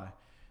the fly.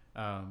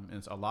 And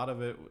it's a lot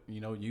of it,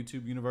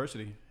 YouTube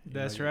University.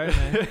 That's right,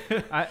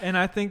 man.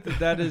 I think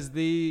that is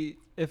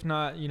if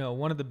not,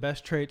 one of the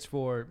best traits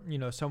for,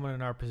 someone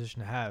in our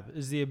position to have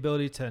is the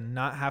ability to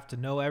not have to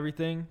know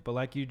everything. But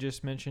like you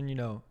just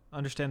mentioned,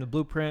 understand the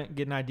blueprint,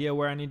 get an idea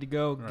where I need to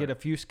go, get a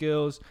few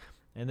skills,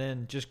 and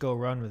then just go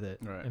run with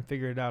it and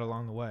figure it out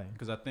along the way.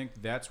 Because I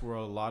think that's where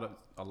a lot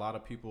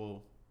of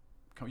people,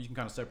 you can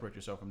kind of separate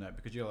yourself from that,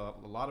 because you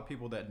have a lot of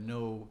people that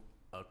know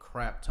a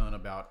crap ton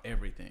about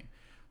everything,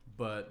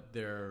 but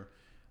the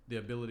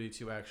ability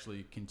to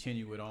actually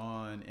continue it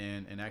on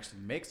and actually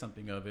make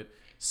something of it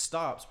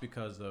stops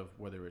because of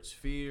whether it's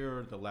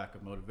fear, the lack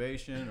of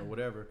motivation, or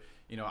whatever.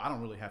 I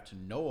don't really have to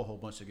know a whole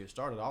bunch to get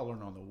started. I'll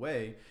learn on the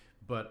way,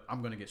 but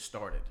I'm going to get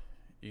started.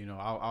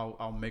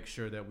 I'll make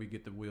sure that we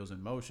get the wheels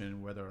in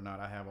motion, whether or not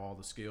I have all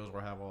the skills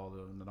or have all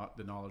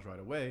the knowledge right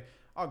away.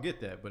 I'll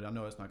get that, but I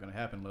know it's not going to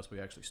happen unless we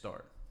actually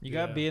start. You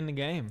got to be in the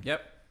game.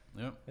 Yep.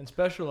 And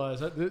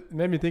specialize. It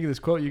made me think of this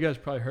quote. You guys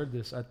probably heard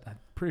this. I'm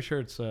pretty sure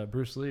it's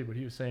Bruce Lee, but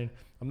he was saying,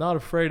 "I'm not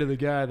afraid of the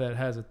guy that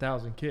has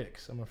 1,000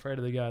 kicks. I'm afraid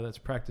of the guy that's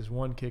practiced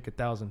one kick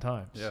 1,000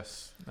 times."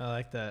 Yes, I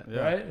like that. Yeah.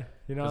 Right?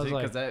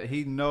 Because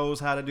he knows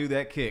how to do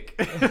that kick.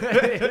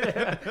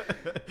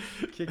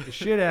 Kick the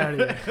shit out of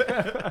you.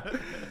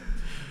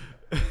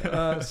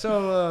 All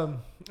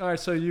right.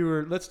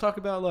 So let's talk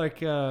about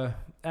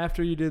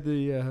after you did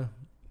the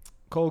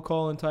cold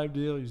calling type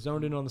deal, you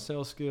zoned in on the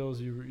sales skills.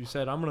 You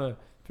said, I'm gonna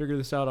figure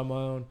this out on my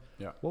own.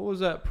 Yeah. What was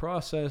that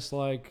process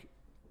like,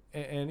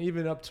 and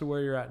even up to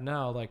where you're at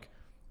now? Like,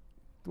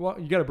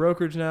 you got a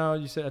brokerage now.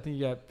 You said I think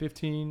you got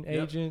 15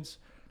 agents.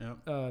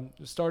 Yep.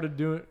 Started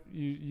doing.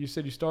 You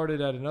said you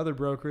started at another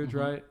brokerage,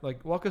 right?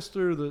 Like, walk us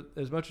through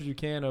as much as you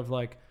can of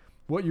like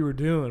what you were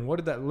doing. What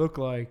did that look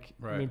like?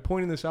 Right. I mean,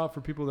 pointing this out for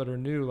people that are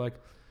new. Like,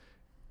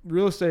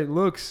 real estate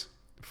looks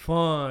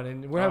fun,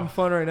 and we're having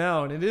fun right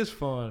now, and it is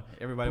fun.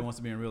 Everybody wants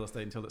to be in real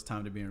estate until it's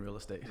time to be in real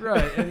estate.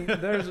 Right. And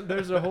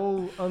there's a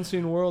whole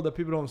unseen world that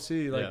people don't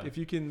see. Like, Yeah. if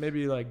you can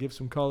maybe like give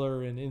some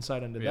color and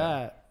insight into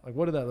that, like,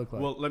 what did that look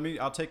like? Well,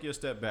 I'll take you a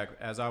step back.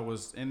 As I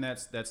was in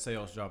that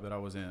sales job that I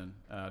was in,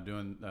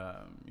 doing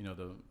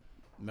the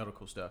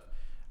medical stuff,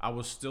 I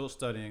was still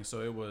studying.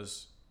 So it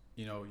was,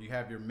 you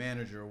have your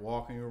manager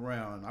walking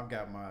around. I've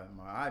got my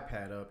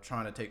iPad up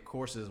trying to take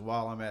courses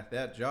while I'm at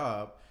that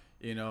job.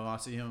 I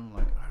see him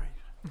like, all right,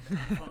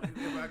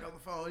 get back on the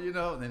phone,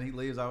 and then he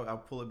leaves. I'll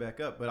pull it back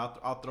up, but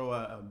I'll throw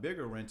a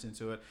bigger wrench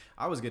into it.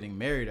 I was getting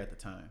married at the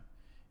time,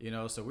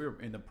 so we were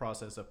in the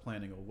process of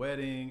planning a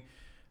wedding.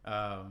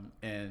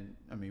 And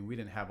I mean, we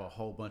didn't have a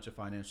whole bunch of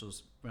financial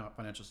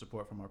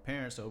support from our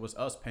parents. So it was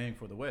us paying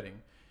for the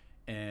wedding.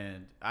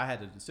 And I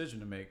had a decision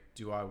to make.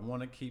 Do I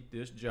want to keep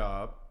this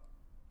job,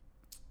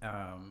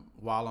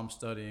 while I'm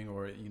studying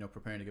or,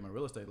 preparing to get my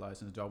real estate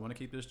license? Do I want to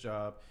keep this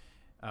job,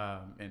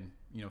 and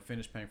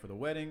finish paying for the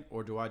wedding,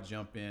 or do I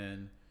jump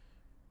in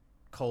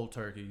cold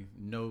turkey,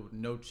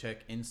 no check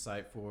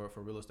insight for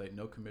real estate,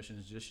 no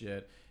commissions just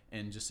yet,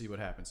 and just see what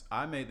happens?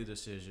 I made the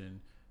decision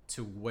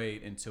to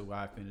wait until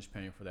I finished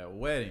paying for that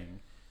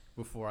wedding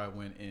before I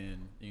went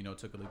in,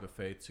 took a leap of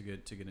faith to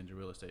get into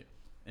real estate.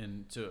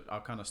 And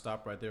I'll kind of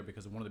stop right there,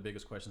 because one of the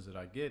biggest questions that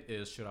I get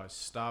is, should I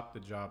stop the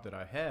job that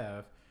I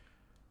have,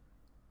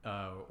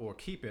 or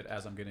keep it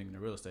as I'm getting into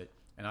real estate?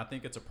 And I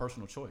think it's a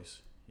personal choice.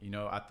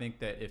 I think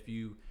that if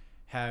you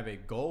have a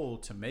goal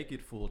to make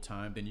it full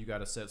time, then you got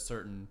to set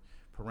certain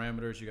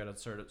parameters. You got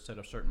to set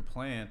a certain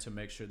plan to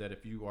make sure that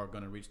if you are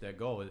going to reach that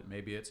goal,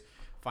 maybe it's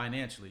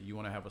financially, you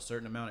want to have a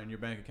certain amount in your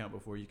bank account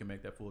before you can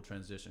make that full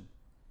transition.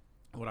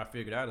 What I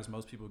figured out is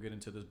most people get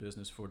into this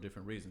business for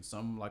different reasons.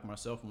 Some, like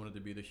myself, wanted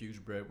to be the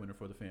huge breadwinner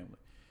for the family.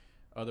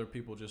 Other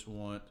people just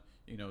want,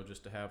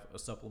 just to have a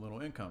supplemental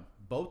income.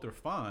 Both are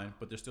fine,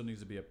 but there still needs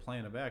to be a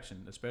plan of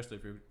action, especially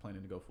if you're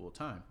planning to go full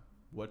time.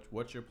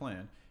 What's your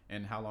plan,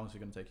 and how long is it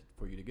going to take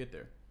for you to get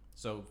there?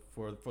 So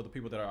for the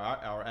people that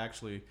are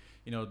actually,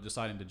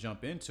 deciding to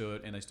jump into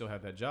it and they still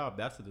have that job,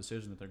 that's the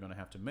decision that they're going to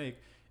have to make.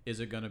 Is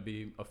it going to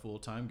be a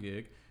full-time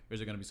gig, or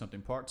is it going to be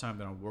something part-time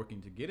that I'm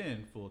working to get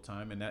in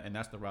full-time? And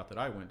that's the route that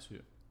I went to.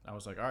 I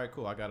was like, all right,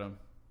 cool. I gotta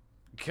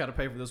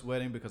pay for this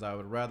wedding, because I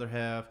would rather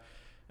have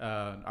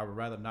I would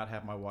rather not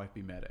have my wife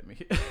be mad at me.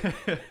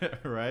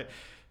 Right?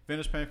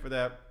 Finished paying for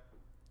that.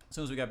 As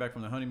soon as we got back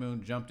from the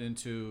honeymoon, jumped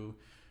into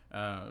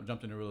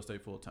real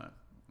estate full time.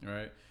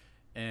 Right?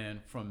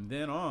 And from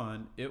then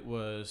on, it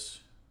was,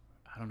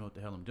 I don't know what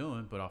the hell I'm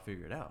doing, but I'll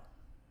figure it out.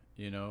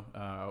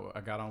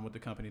 I got on with the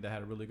company that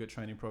had a really good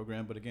training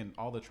program, but again,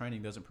 all the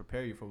training doesn't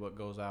prepare you for what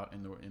goes out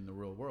in the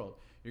real world.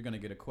 You're going to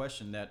get a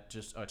question that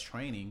just a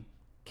training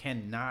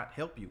cannot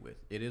help you with.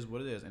 It is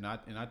what it is. And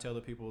I tell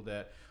the people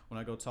that when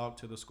I go talk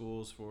to the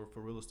schools for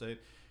real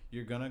estate,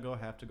 you're going to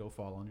have to go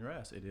fall on your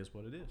ass. It is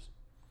what it is.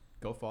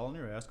 Go fall on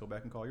your ass, go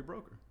back and call your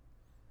broker.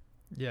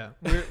 Yeah,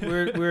 we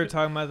were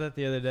talking about that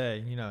the other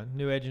day.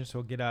 New agents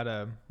will get out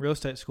of real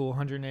estate school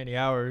 180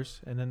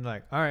 hours, and then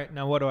like, all right,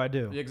 now what do I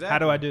do? Exactly. How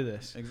do I do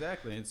this?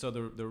 Exactly. And so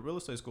the real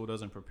estate school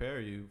doesn't prepare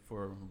you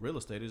for real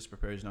estate. It just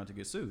prepares you not to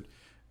get sued.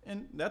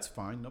 And that's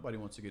fine. Nobody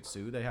wants to get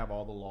sued. They have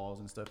all the laws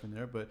and stuff in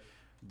there. But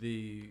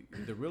the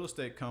real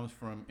estate comes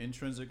from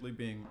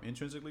being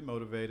intrinsically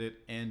motivated.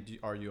 And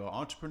are you an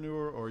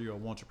entrepreneur or are you a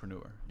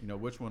wantrepreneur?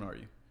 Which one are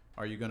you?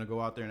 Are you going to go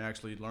out there and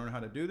actually learn how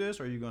to do this?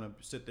 Or are you going to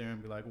sit there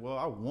and be like, well,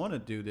 I want to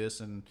do this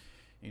and,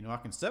 I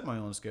can set my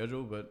own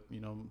schedule, but,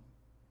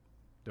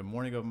 the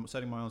morning of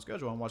setting my own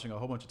schedule, I'm watching a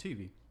whole bunch of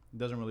TV. It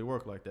doesn't really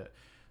work like that.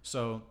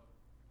 So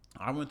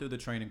I went through the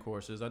training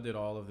courses. I did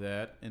all of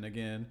that. And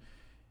again,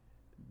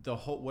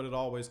 what it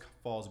always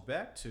falls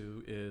back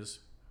to is,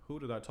 who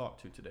did I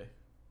talk to today?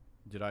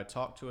 Did I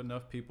talk to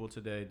enough people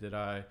today? Did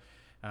I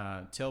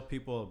tell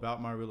people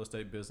about my real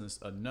estate business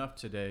enough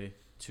today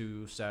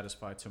to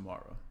satisfy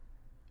tomorrow?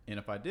 And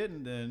if I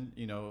didn't, then,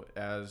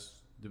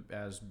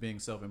 as being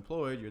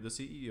self-employed, you're the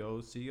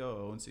CEO,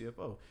 COO, and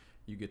CFO.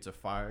 You get to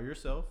fire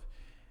yourself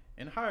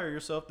and hire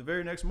yourself the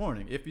very next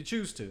morning if you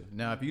choose to.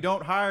 Now, if you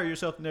don't hire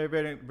yourself the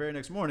very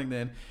next morning,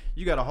 then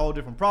you got a whole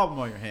different problem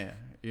on your hand,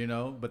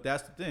 But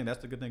that's the thing.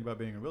 That's the good thing about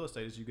being in real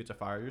estate is you get to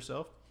fire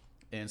yourself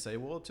and say,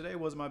 well, today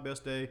wasn't my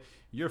best day.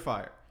 You're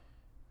fired.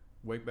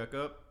 Wake back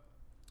up,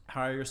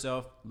 hire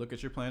yourself, look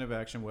at your plan of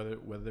action, whether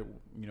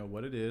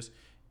what it is,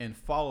 and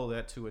follow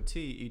that to a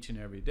T each and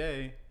every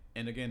day.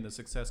 And again, the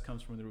success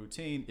comes from the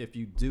routine. If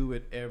you do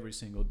it every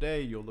single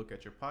day, you'll look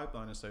at your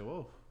pipeline and say,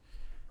 whoa,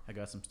 I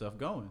got some stuff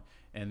going.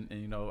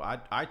 And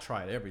I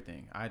tried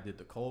everything. I did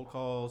the cold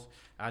calls.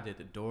 I did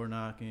the door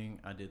knocking.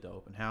 I did the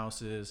open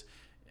houses.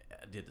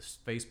 I did the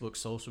Facebook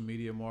social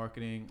media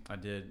marketing. I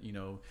did,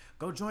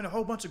 go join a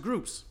whole bunch of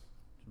groups.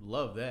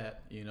 Love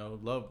that,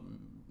 love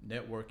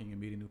networking and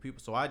meeting new people.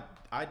 So I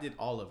did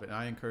all of it. And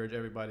I encourage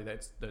everybody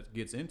that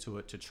gets into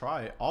it to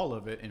try all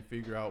of it and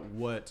figure out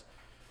what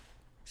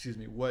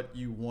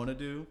you want to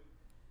do,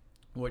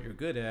 what you're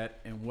good at,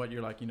 and what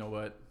you're like,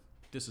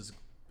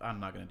 I'm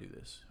not going to do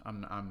this.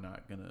 I'm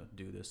not going to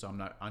do this. So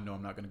I know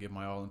I'm not going to give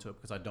my all into it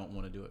because I don't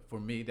want to do it. For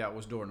me, that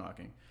was door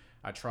knocking.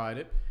 I tried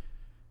it.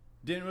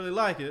 Didn't really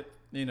like it,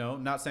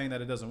 not saying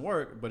that it doesn't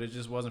work, but it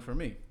just wasn't for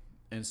me.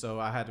 And so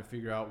I had to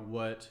figure out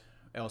what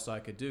else I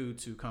could do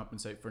to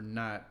compensate for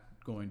not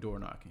going door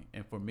knocking.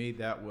 And for me,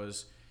 that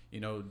was,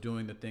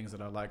 doing the things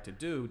that I like to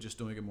do, just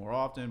doing it more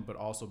often, but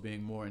also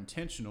being more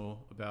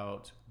intentional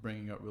about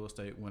bringing up real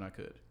estate when I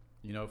could.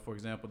 For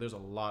example, there's a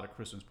lot of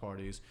Christmas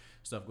parties,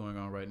 stuff going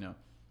on right now.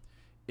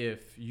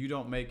 If you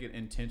don't make it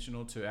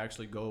intentional to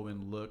actually go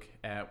and look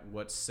at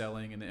what's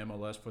selling in the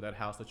MLS for that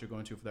house that you're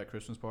going to for that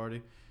Christmas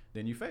party,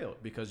 then you failed,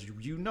 because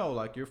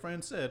like your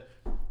friend said,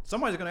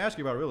 somebody's going to ask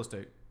you about real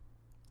estate.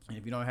 And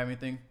if you don't have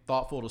anything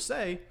thoughtful to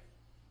say,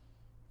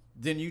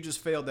 then you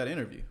just failed that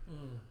interview.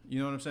 You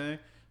know what I'm saying?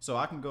 So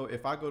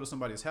if I go to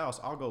somebody's house,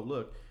 I'll go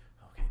look,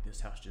 okay, this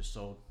house just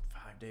sold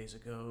 5 days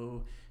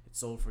ago. It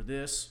sold for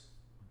this.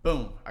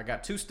 Boom. I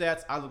got 2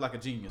 stats. I look like a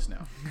genius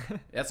now.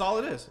 That's all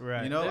it is.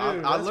 Right. Dude,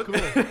 I look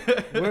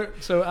cool.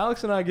 So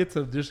Alex and I get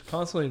to just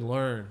constantly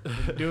learn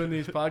doing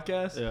these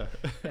podcasts. Yeah.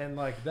 And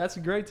that's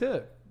a great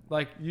tip.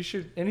 You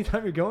should,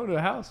 anytime you're going to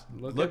a house,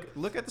 look at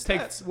the stats.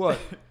 Takes what?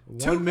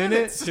 2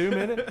 minutes? 2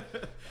 minutes?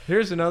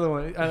 Here's another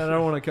one. And I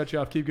don't want to cut you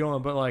off. Keep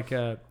going.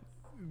 But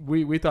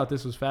we thought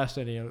this was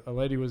fascinating. A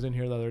lady was in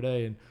here the other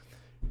day, and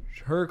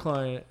her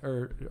client,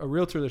 or a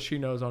realtor that she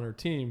knows on her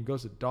team,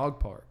 goes to dog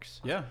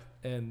parks. Yeah.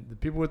 And the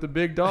people with the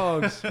big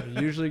dogs are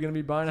usually going to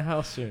be buying a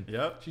house soon.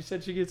 Yep. She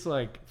said she gets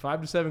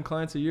 5 to 7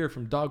 clients a year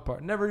from dog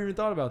park. Never even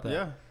thought about that.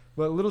 Yeah.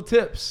 But little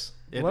tips.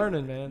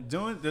 Learning, man.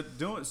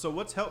 So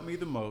what's helped me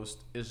the most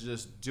is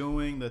just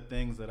doing the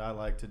things that I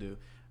like to do.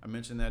 I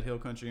mentioned that Hill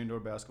Country Indoor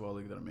Basketball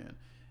League that I'm in.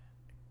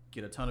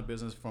 Get a ton of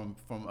business from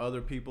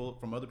other people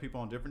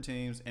on different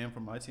teams and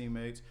from my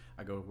teammates.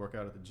 I go work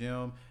out at the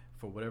gym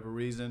for whatever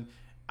reason.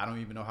 I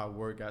don't even know how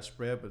word got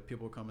spread, but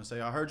people come and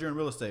say, I heard you're in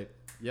real estate.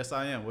 Yes,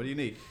 I am. What do you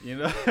need?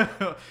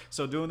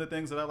 So doing the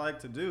things that I like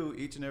to do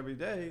each and every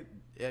day,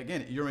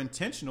 again, you're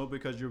intentional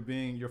because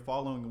you're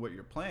following what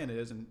your plan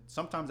is. And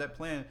sometimes that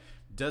plan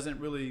doesn't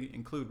really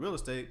include real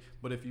estate,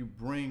 but if you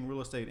bring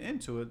real estate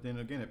into it, then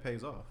again, it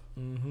pays off.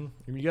 Mm-hmm.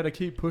 And you got to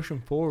keep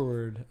pushing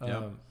forward.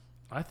 Yep.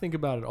 I think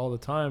about it all the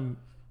time.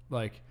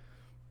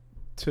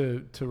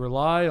 To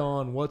rely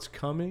on what's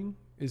coming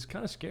is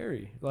kind of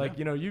scary.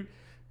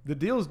 The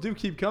deals do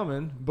keep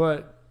coming,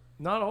 but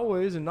not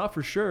always and not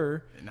for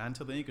sure. Not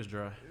until the ink is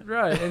dry.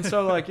 Right. And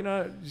so, like, you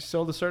know, you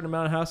sold a certain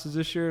amount of houses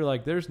this year.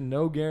 Like, there's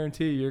no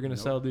guarantee you're going to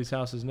sell these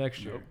houses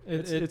next year.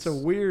 It's a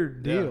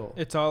weird deal.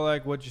 It's all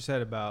like what you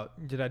said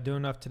about, did I do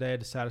enough today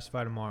to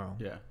satisfy tomorrow?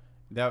 Yeah.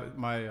 That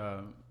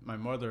my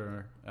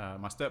mother,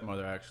 my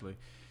stepmother actually,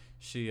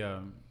 she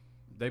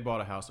they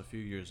bought a house a few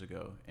years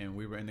ago, and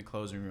we were in the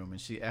closing room,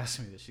 and she asked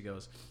me this. She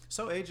goes,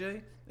 "So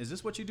AJ, is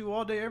this what you do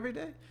all day every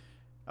day?"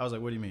 I was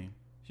like, "What do you mean?"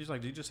 She's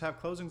like, "Do you just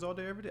have closings all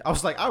day every day?" I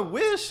was like, "I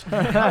wish.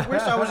 I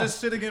wish I was just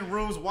sitting in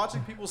rooms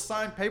watching people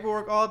sign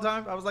paperwork all the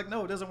time." I was like,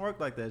 "No, it doesn't work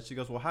like that." She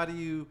goes, "Well, how do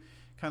you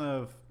kind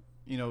of,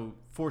 you know,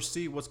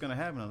 foresee what's going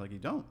to happen?" I was like, "You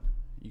don't.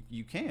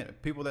 You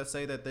can't." People that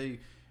say that they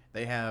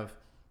have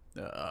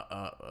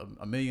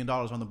 $1 million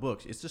on the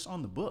books, it's just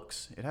on the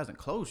books. It hasn't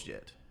closed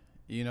yet,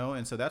 you know.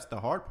 And so that's the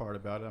hard part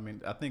about it. I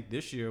mean, I think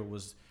this year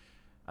was,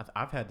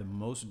 I've had the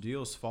most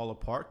deals fall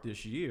apart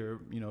this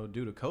year, you know,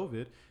 due to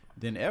COVID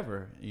than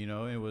ever. You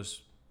know, it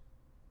was,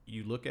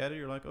 you look at it,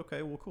 you're like,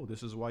 okay, well, cool.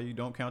 This is why you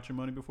don't count your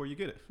money before you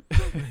get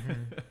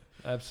it.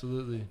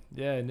 Absolutely.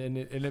 Yeah. And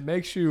it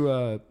makes you,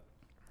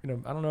 you know,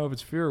 I don't know if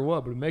it's fear or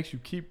what, but it makes you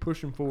keep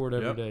pushing forward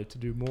every day to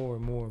do more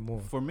and more and more.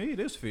 For me, it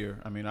is fear.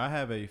 I mean, I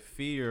have a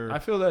fear. I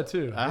feel that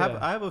too. I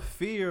have a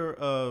fear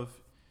of,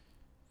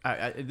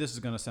 this is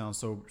going to sound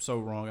so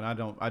wrong, and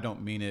I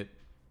don't mean it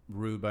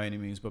rude by any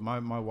means, but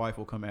my wife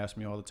will come ask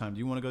me all the time, "Do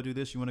you want to go do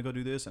this? You want to go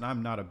do this?" And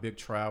I'm not a big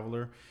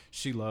traveler.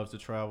 She loves to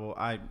travel.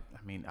 I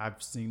mean,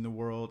 I've seen the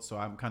world, so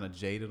I'm kind of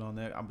jaded on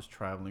that. I was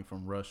traveling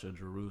from Russia,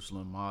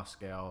 Jerusalem,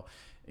 Moscow,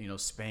 you know,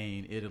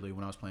 Spain, Italy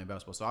when I was playing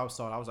basketball.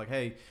 So I was like,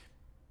 "Hey,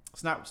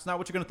 it's not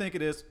what you're gonna think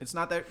it is. It's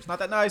not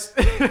that nice."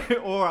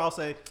 Or I'll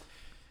say,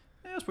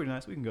 "Yeah, it's pretty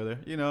nice. We can go there,"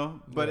 you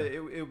know. But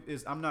it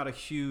is. I'm not a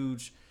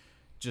huge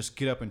just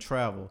get up and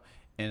travel.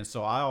 And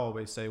so I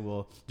always say,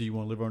 well, do you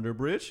want to live under a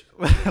bridge?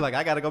 Like,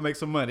 I got to go make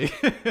some money.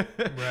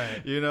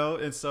 Right. You know?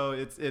 And so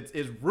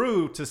it's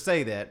rude to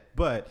say that,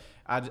 but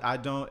I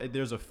don't,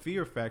 there's a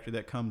fear factor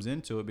that comes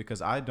into it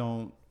because I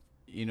don't,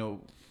 you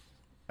know,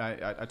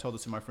 I told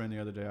this to my friend the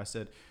other day. I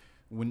said,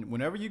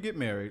 whenever you get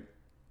married,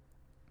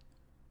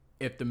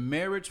 if the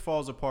marriage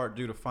falls apart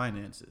due to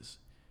finances,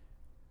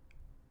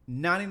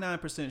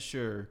 99%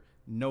 sure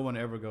no one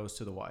ever goes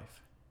to the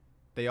wife.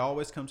 They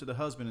always come to the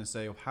husband and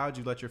say, "How'd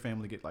you let your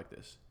family get like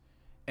this?"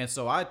 And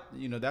so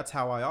that's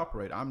how I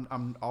operate.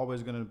 I'm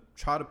always going to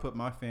try to put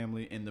my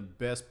family in the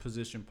best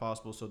position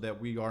possible so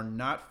that we are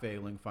not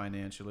failing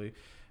financially.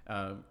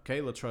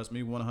 Kayla trusts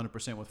me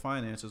 100% with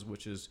finances,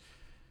 which is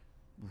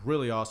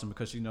really awesome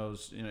because she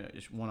knows, you know,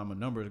 one, I'm a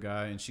numbers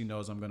guy, and she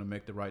knows I'm going to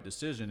make the right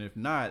decision. If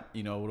not,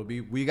 you know, it'll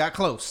be, we got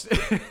close,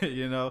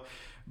 you know.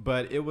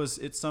 But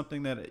it's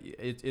something that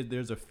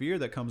there's a fear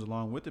that comes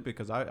along with it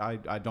because I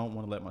don't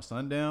want to let my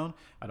son down.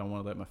 I don't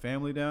want to let my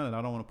family down, and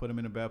I don't want to put them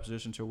in a bad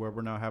position to where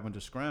we're now having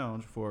to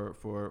scrounge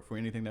for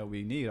anything that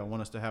we need. I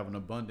want us to have an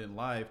abundant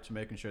life, to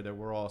making sure that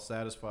we're all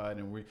satisfied,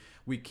 and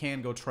we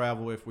can go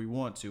travel if we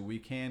want to. We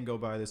can go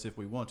buy this if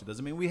we want to.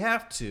 Doesn't mean we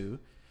have to,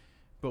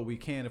 but we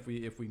can if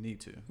we need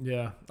to.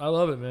 Yeah, I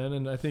love it, man.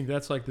 And I think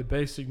that's like the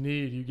basic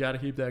need. You got to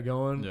keep that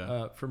going.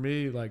 Yeah. For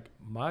me, like,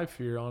 my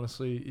fear,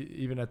 honestly,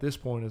 even at this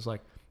point, is like,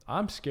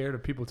 I'm scared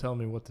of people telling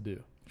me what to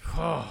do.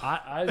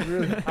 I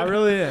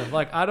really am.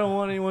 Like, I don't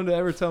want anyone to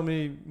ever tell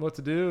me what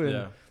to do.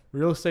 And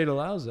real estate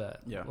allows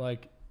that. Yeah.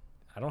 Like,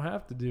 I don't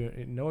have to do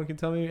it. No one can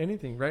tell me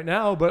anything right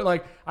now. But,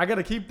 like, I got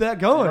to keep that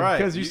going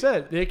because you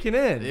said it can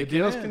end. The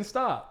deals can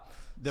stop.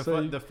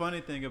 The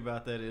funny thing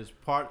about that is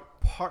part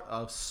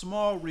a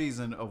small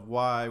reason of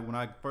why when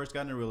I first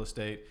got into real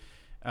estate,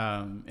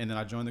 and then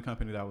I joined the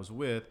company that I was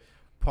with.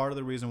 Part of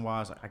the reason why I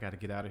was like, I got to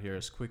get out of here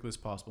as quickly as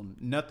possible.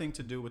 Nothing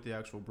to do with the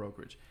actual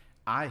brokerage.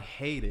 I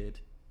hated,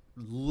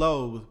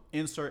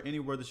 insert any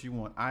word that you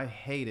want. I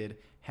hated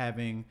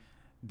having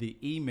the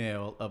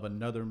email of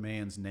another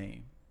man's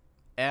name.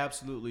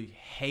 Absolutely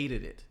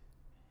hated it.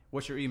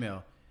 What's your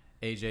email?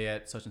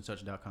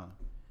 AJ@suchandsuch.com.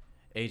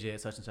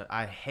 AJ@suchandsuch.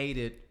 I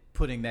hated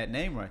putting that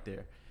name right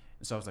there.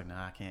 And so I was like,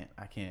 nah, I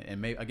can't. And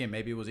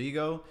maybe it was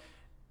ego,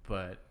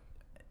 but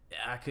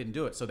I couldn't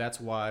do it. So that's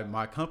why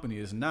my company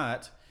is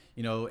not,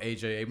 you know,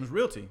 AJ Abrams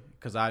Realty,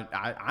 because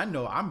I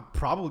know I'm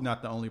probably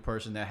not the only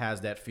person that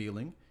has that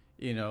feeling,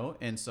 you know,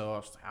 and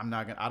so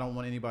I don't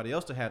want anybody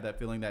else to have that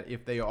feeling that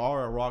if they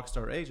are a rock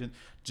star agent,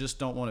 just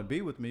don't want to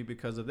be with me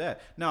because of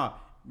that. Now,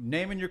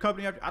 naming your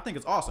company after, I think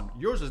it's awesome.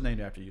 Yours is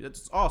named after you.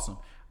 That's awesome.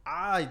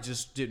 I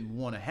just didn't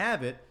want to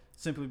have it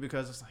simply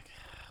because it's like,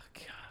 oh,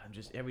 God, I'm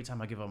just, every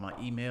time I give out my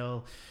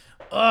email,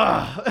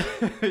 No,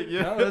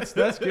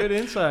 that's good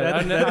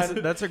insight.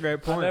 That's a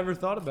great point. I never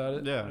thought about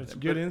it. Yeah, it's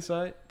good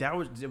insight. It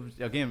was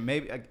again,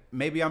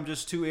 maybe I'm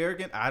just too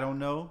arrogant. I don't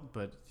know,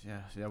 but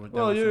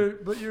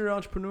you're an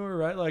entrepreneur,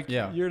 right? Like,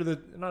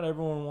 not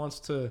everyone wants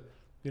to,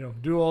 you know,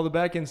 do all the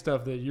back end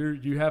stuff that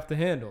you have to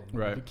handle,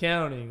 right? The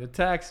accounting, the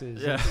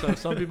taxes. Yeah. So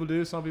some people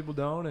do, some people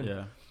don't,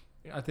 and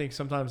I think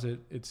sometimes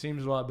it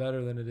seems a lot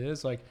better than it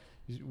is. Like,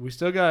 we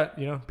still got,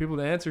 people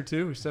to answer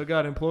to. We still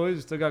got employees.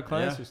 We still got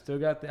clients. We still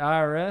got the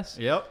IRS.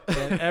 Yep.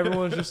 And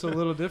everyone's just a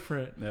little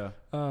different. Yeah.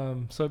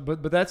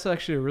 But that's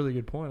actually a really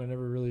good point. I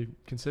never really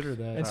considered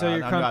that. And so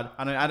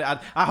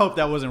I hope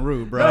that wasn't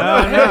rude, bro.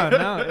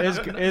 No.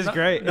 It's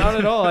great. Not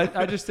at all.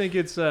 I just think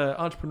it's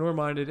entrepreneur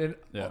minded. And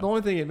Yeah. the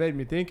only thing it made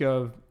me think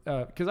of,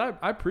 because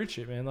I preach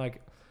it, man.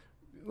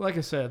 Like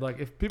I said,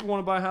 if people want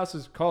to buy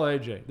houses, call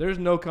AJ. There's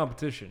no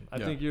competition. I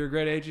think you're a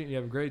great agent. You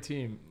have a great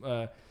team.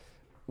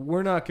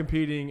 We're not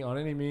competing on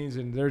any means,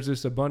 and there's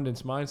this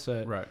abundance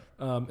mindset. Right.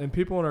 And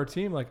people on our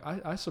team,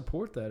 I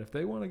support that. If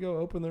they want to go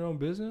open their own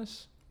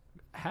business,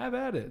 have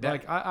at it.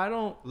 I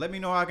don't. Let me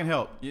know how I can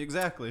help.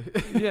 Exactly.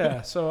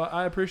 Yeah. So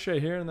I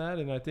appreciate hearing that,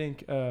 and I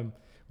think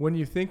when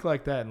you think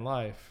like that in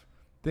life,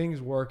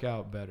 things work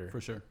out better.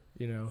 For sure.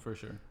 For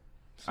sure.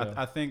 So.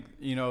 I think,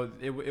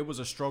 it was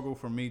a struggle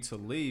for me to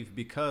leave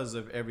because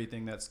of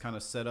everything that's kind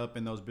of set up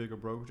in those bigger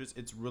brokerages.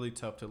 It's really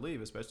tough to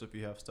leave, especially if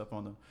you have stuff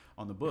on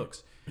the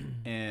books.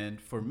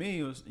 And for me,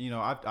 it was,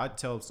 I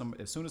tell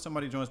as soon as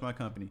somebody joins my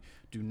company,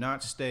 do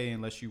not stay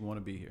unless you want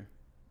to be here.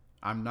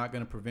 I'm not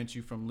going to prevent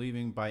you from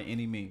leaving by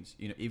any means.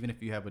 Even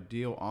if you have a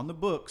deal on the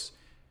books,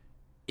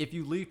 if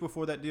you leave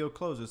before that deal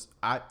closes,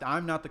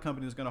 I'm not the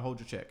company that's going to hold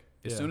your check.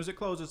 As soon as it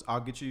closes,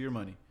 I'll get you your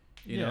money.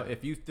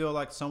 If you feel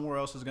like somewhere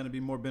else is going to be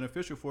more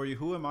beneficial for you,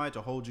 who am I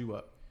to hold you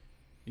up?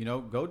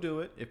 Go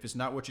do it. If it's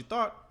not what you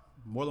thought,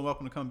 more than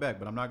welcome to come back,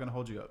 but I'm not going to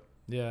hold you up.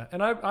 Yeah.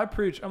 And I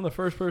preach, I'm the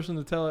first person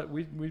to tell it.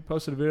 We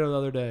posted a video the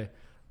other day.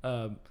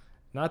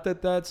 Not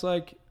that that's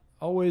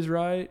always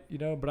right,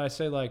 but I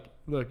say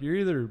look, you're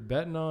either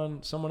betting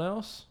on someone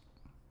else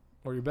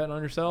or you're betting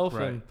on yourself.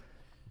 Right. And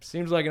it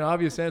seems like an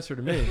obvious answer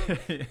to me.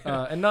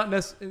 And not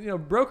necessarily,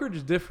 brokerage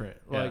is different.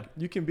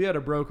 You can be at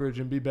a brokerage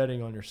and be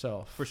betting on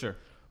yourself. For sure.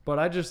 But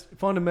I just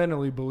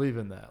fundamentally believe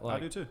in that. I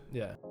do too.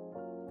 Yeah.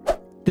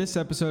 This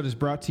episode is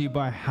brought to you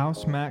by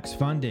HouseMax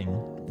Funding.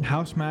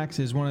 HouseMax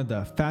is one of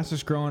the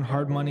fastest growing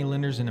hard money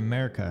lenders in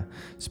America,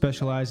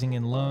 specializing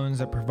in loans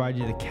that provide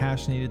you the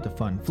cash needed to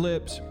fund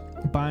flips,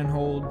 buy and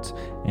holds,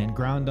 and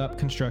ground up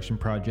construction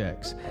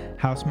projects.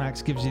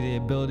 HouseMax gives you the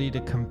ability to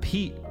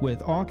compete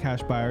with all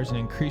cash buyers and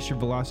increase your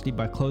velocity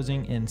by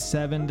closing in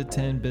 7 to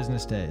 10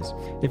 business days.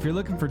 If you're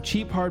looking for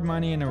cheap hard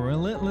money and a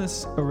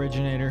relentless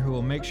originator who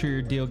will make sure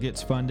your deal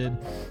gets funded,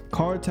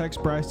 call or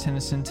text Bryce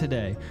Tennyson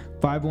today,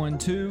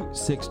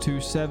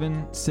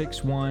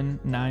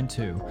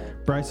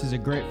 512-627-6192. Bryce is a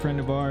great friend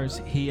of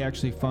ours. He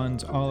actually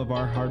funds all of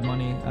our hard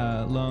money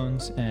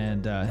loans,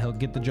 and he'll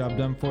get the job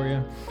done for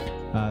you.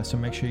 So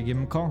make sure you give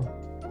him a call.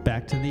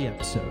 Back to the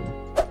episode.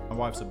 My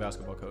wife's a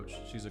basketball coach.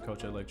 She's a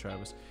coach at Lake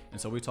Travis. And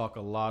so we talk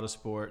a lot of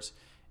sports.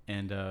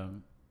 And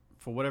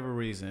for whatever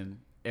reason,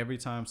 every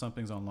time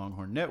something's on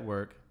Longhorn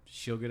Network,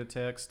 she'll get a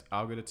text,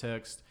 I'll get a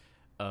text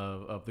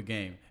of the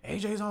game.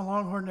 AJ's on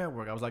Longhorn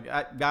Network. I was like,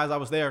 guys, I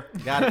was there.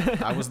 Got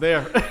it. I was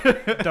there.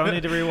 Don't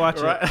need to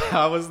rewatch right? it.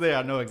 I was there.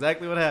 I know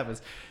exactly what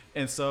happens.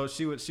 And so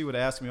she would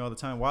ask me all the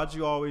time, why'd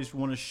you always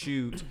want to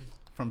shoot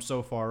from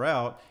so far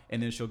out?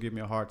 And then she'll give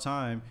me a hard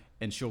time,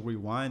 and she'll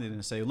rewind it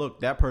and say, look,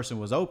 that person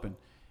was open.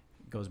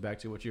 It goes back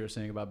to what you were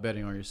saying about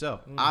betting on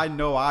yourself. I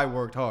know I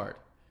worked hard.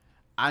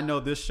 I know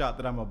this shot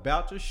that I'm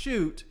about to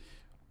shoot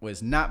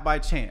was not by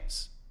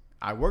chance.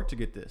 I worked to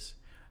get this.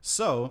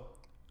 So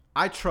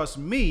I trust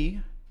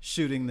me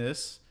shooting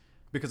this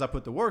because I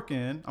put the work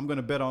in. I'm going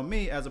to bet on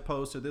me as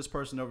opposed to this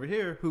person over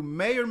here who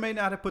may or may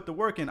not have put the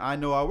work in. I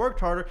know I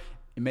worked harder.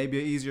 It may be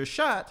an easier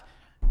shot.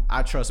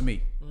 I trust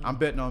me. I'm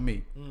betting on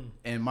me.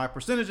 And my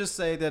percentages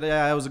say that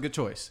it was a good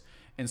choice.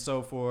 And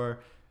so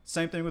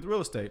same thing with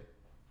real estate.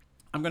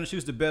 I'm going to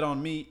choose to bet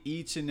on me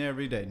each and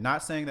every day.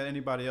 Not saying that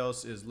anybody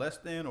else is less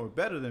than or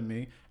better than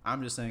me.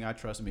 I'm just saying I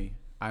trust me.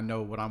 I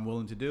know what I'm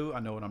willing to do. I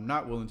know what I'm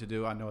not willing to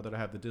do. I know that I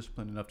have the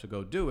discipline enough to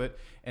go do it.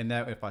 And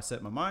that if I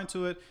set my mind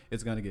to it,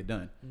 it's going to get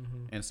done.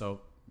 And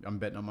so I'm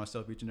betting on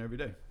myself each and every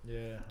day.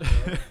 Yeah.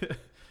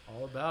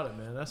 All about it,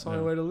 man. That's the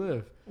only way to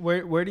live.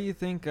 Where do you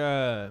think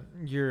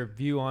your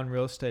view on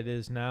real estate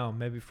is now,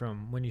 maybe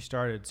from when you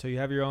started? So you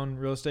have your own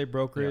real estate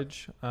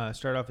brokerage,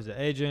 start off as an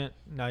agent,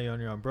 now you own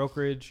your own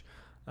brokerage.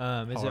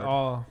 Is it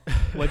all,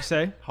 what'd you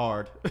say?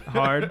 Hard.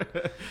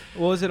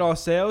 Well, is it all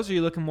sales? Are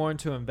you looking more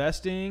into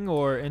investing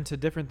or into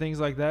different things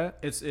like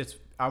that?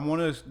 I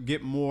want to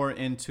get more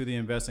into the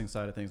investing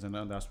side of things, and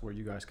that's where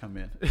you guys come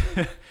in.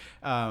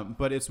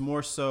 But it's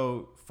more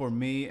so for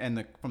me,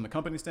 and from the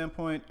company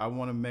standpoint, I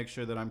want to make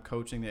sure that I'm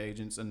coaching the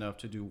agents enough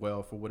to do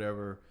well for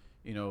whatever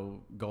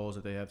goals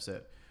that they have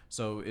set.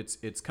 So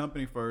it's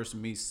company first,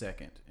 me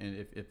second,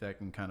 and if that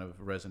can kind of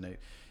resonate.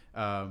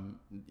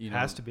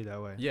 Has to be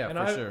that way. Yeah,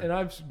 and sure. And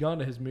I've gone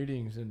to his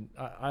meetings, and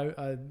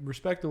I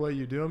respect the way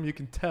you do them. You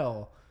can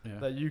tell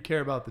that you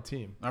care about the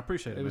team. I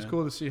appreciate it. It was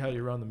cool to see how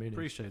you run the meetings.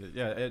 Appreciate it.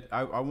 Yeah,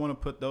 I want to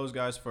put those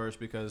guys first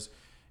because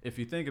if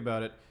you think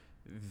about it,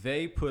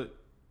 they put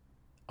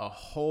a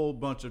whole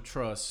bunch of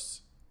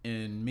trust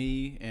in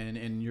me and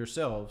in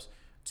yourselves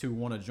to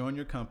want to join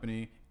your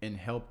company and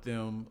help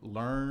them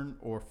learn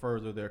or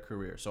further their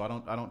career. So I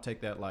don't take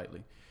that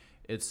lightly.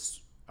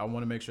 I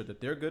want to make sure that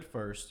they're good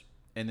first.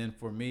 And then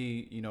for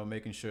me,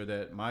 making sure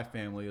that my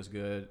family is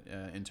good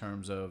in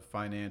terms of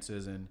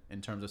finances and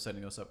in terms of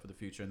setting us up for the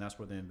future. And that's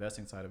where the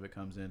investing side of it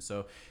comes in.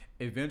 So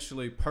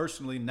eventually,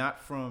 personally,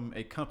 not from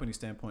a company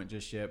standpoint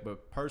just yet,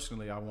 but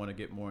personally, I want to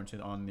get more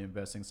into on the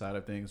investing side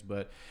of things.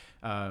 But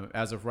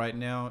as of right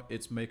now,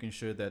 it's making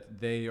sure that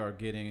they are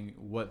getting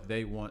what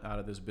they want out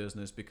of this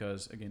business,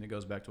 because again, it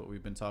goes back to what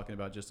we've been talking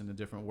about, just in a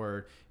different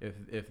word.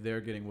 If they're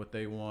getting what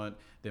they want,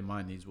 then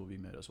my needs will be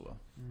met as well.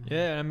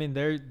 Yeah, I mean,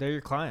 they're your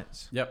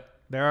clients. Yep.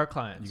 They're our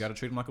clients. You got to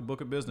treat them like a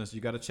book of business.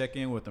 You got to check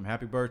in with them.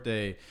 Happy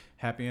birthday.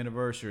 Happy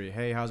anniversary.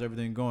 Hey, how's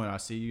everything going? I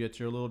see you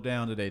you're a little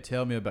down today.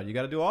 Tell me about it. You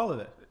got to do all of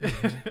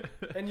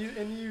that. and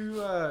you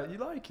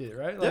like it,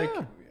 right?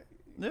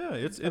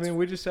 It's. I mean,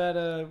 we just had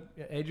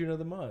Adrian of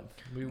the Month.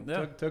 We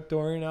took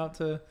Dorian out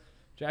to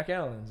Jack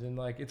Allen's, and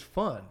it's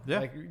fun.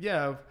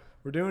 Yeah.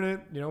 We're doing it.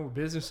 We're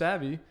business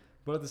savvy,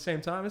 but at the same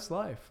time, it's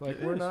life.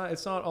 We're not.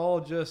 It's not all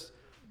just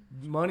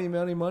money.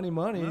 No,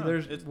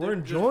 we're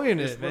enjoying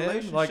it, man.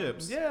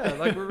 Relationships.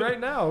 We're right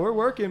now. We're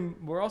working.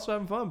 We're also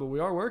having fun, but we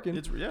are working.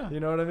 You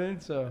know what I mean?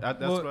 So that's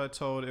what I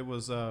told. It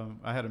was I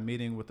had a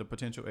meeting with a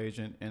potential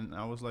agent, and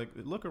I was like,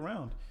 look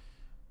around.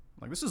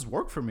 This is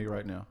work for me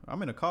right now.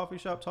 I'm in a coffee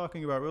shop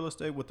talking about real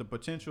estate with the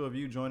potential of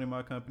you joining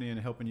my company and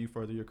helping you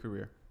further your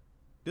career.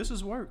 This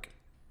is work.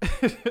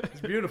 It's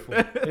beautiful.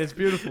 It's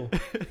beautiful.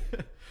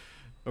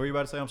 What were you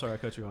about to say? I'm sorry, I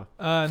cut you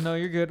off. No,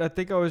 you're good. I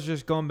think I was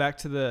just going back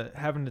to the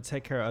having to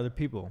take care of other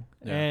people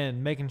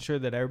and making sure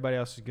that everybody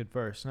else is good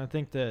first. And I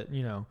think that,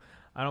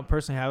 I don't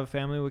personally have a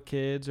family with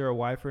kids or a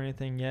wife or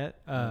anything yet,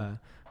 but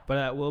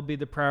that will be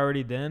the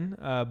priority then.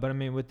 But I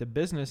mean, with the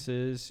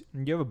businesses,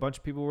 you have a bunch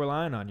of people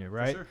relying on you,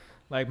 right? For sure.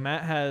 Like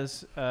Matt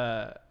has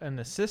an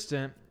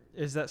assistant.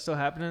 Is that still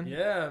happening?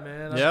 Yeah,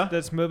 man.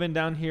 That's moving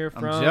down here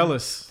from I'm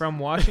jealous. From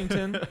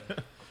Washington.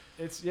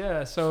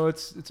 So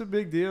it's a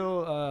big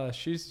deal.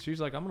 She's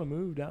like, I'm gonna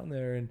move down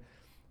there, and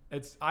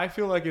I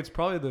feel like it's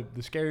probably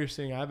the scariest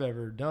thing I've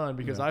ever done,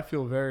 because I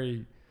feel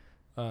very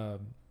I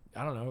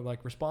don't know,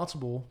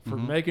 responsible for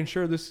making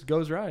sure this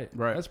goes right.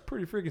 That's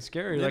pretty freaking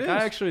scary.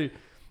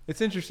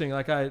 It's interesting.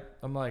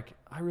 I'm like,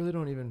 I really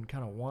don't even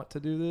kind of want to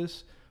do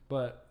this,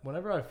 but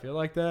whenever I feel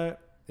like that,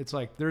 it's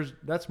like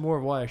that's more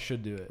of why I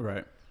should do it.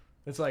 Right.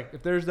 It's like,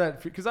 if there's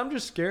that, because I'm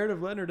just scared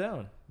of letting her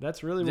down.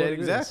 That's really what it is.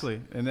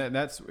 Exactly. And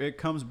it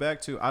comes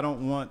back to, I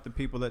don't want the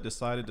people that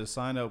decided to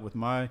sign up with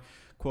my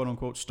quote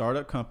unquote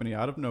startup company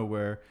out of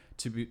nowhere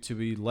to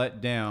be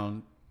let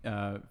down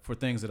for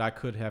things that I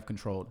could have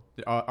controlled.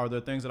 Are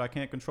there things that I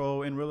can't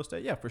control in real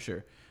estate? Yeah, for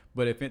sure.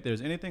 But if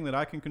there's anything that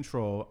I can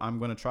control, I'm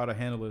going to try to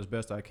handle it as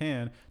best I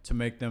can to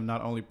make them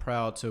not only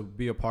proud to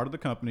be a part of the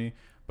company,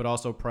 but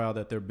also proud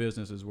that their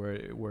business is where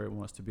it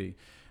wants to be.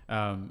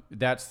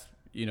 That's,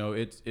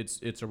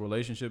 it's a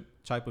relationship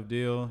type of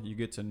deal. You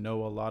get to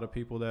know a lot of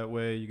people that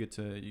way. You get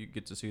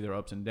to see their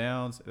ups and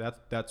downs.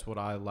 That's what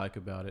I like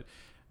about it.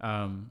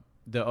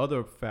 The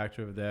other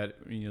factor of that,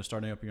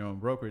 starting up your own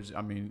brokerage,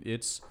 I mean,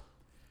 it's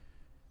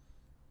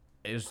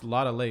a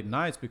lot of late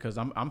nights because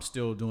I'm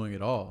still doing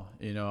it all.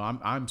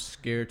 I'm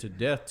scared to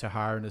death to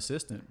hire an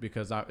assistant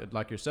because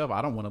like yourself,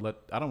 I don't want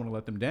to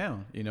let them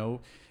down.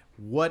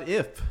 What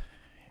if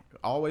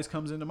always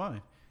comes into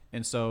mind.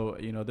 And so,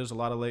 there's a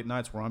lot of late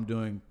nights where I'm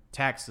doing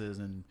taxes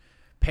and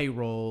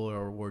payroll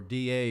or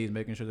DAs,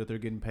 making sure that they're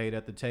getting paid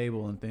at the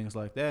table and things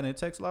like that. And it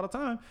takes a lot of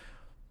time.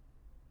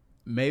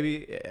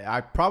 Maybe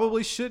I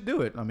probably should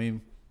do it. I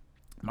mean,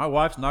 my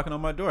wife's knocking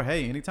on my door.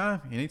 Hey,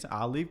 anytime,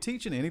 I'll leave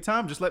teaching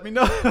anytime. Just let me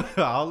know.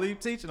 I'll leave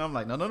teaching. I'm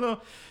like, no.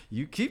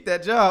 You keep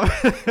that job.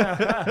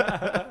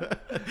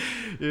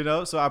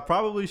 So I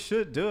probably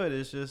should do it.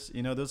 It's just,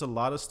 there's a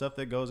lot of stuff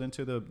that goes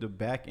into the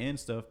back end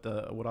stuff,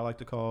 what I like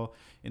to call,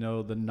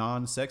 the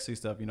non-sexy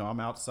stuff. I'm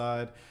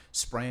outside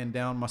spraying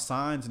down my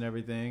signs and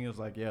everything. It was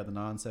like, the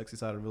non-sexy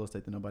side of real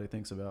estate that nobody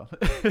thinks about.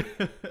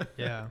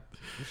 Yeah.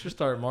 We should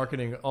start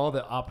marketing all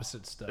the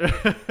opposite stuff.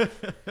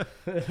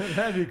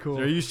 That'd be cool.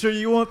 Are you sure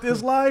you want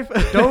this life?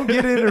 Don't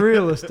get into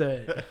real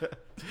estate.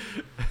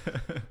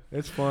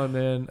 It's fun,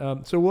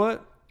 man. So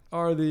what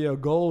are the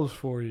goals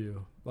for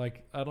you?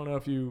 I don't know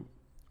if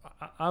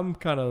I'm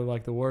kind of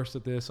like the worst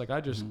at this.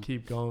 I just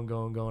keep going.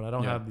 I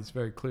don't have this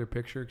very clear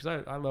picture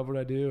because I love what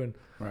I do. And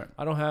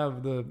I don't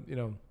have the,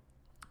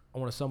 I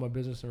want to sell my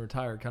business and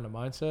retire kind of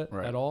mindset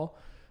at all.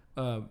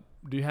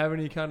 Do you have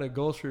any kind of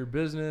goals for your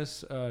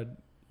business?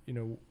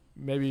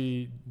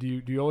 Maybe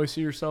do you always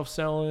see yourself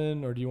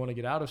selling, or do you want to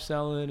get out of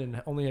selling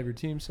and only have your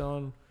team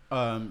selling?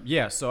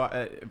 So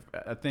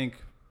I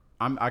think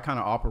I kind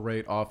of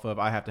operate off of,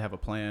 I have to have a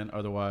plan.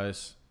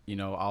 Otherwise,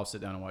 I'll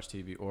sit down and watch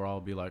TV, or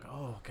I'll be like,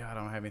 oh God, I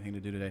don't have anything to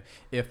do today.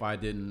 If I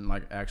didn't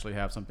actually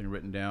have something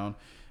written down,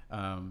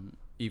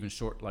 even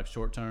short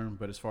term,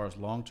 but as far as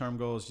long-term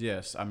goals,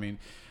 yes. I mean,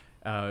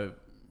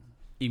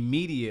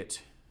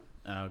 immediate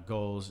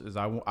goals is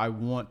I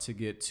want to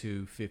get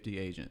to 50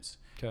 agents.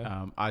 Okay.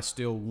 I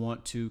still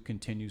want to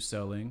continue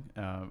selling.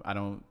 I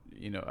don't,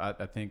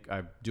 I think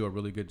I do a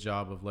really good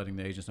job of letting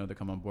the agents know that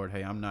come on board,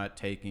 hey, I'm not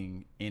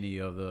taking any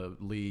of the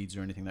leads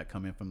or anything that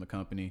come in from the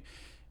company.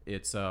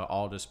 it's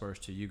all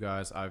dispersed to you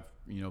guys. I've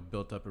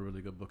built up a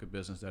really good book of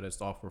business that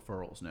is off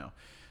referrals now.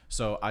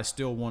 So I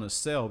still want to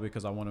sell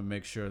because I want to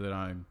make sure that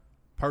I'm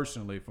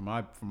personally for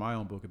my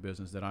own book of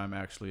business that I'm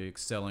actually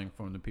excelling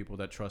from the people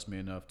that trust me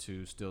enough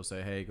to still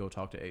say, hey, go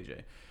talk to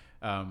AJ.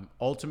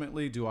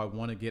 Ultimately, do I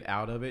want to get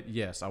out of it?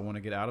 Yes, I want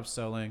to get out of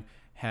selling,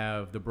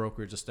 have the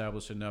brokerage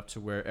established enough to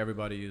where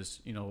everybody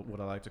is, what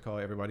I like to call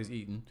everybody's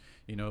eating,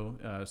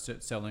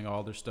 selling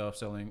all their stuff,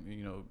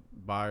 selling,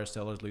 buyers,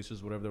 sellers,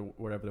 leases,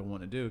 whatever they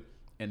want to do,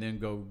 and then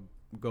go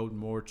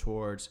more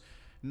towards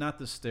not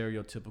the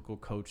stereotypical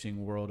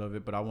coaching world of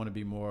it, but I want to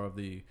be more of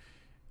the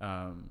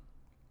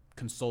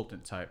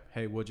consultant type.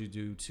 Hey, what'd you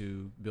do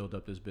to build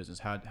up this business?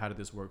 How did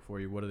this work for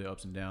you? What are the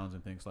ups and downs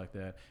and things like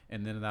that?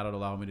 And then that'll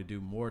allow me to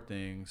do more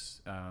things,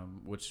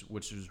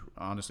 which is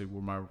honestly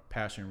where my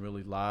passion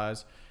really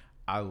lies.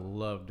 I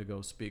love to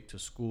go speak to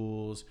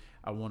schools.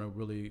 I want to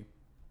really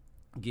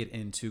get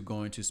into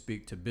going to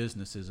speak to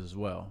businesses as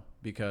well,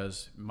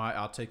 because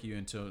I'll put you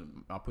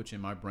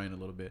in my brain a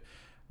little bit.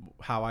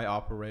 How I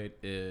operate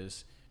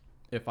is,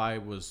 if I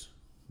was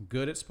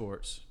good at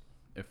sports,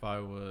 if I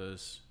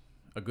was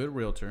a good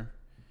realtor,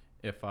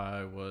 if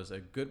I was a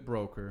good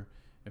broker,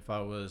 if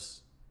I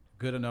was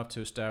good enough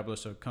to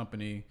establish a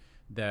company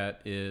that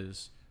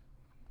is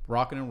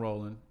rocking and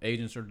rolling,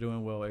 agents are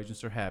doing well,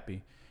 agents are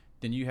happy,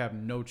 then you have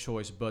no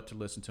choice but to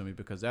listen to me,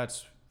 because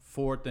that's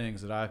 4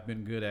 things that I've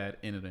been good at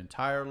in an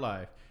entire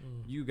life.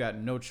 You got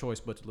no choice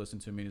but to listen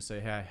to me and say,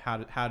 hey,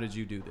 how did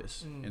you do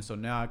this? And so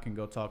now I can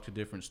go talk to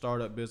different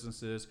startup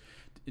businesses.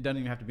 It doesn't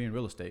even have to be in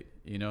real estate,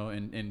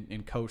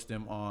 and coach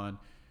them on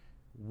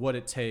what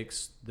it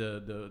takes,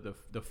 the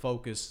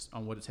focus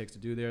on what it takes to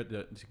do there,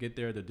 to get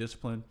there, the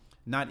discipline,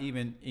 not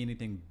even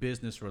anything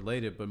business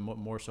related, but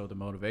more so the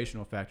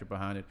motivational factor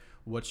behind it.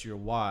 What's your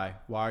why?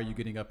 Why are you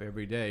getting up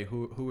every day?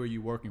 Who are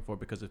you working for?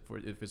 Because if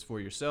it's for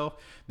yourself,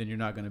 then you're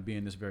not going to be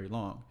in this very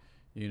long.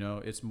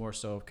 It's more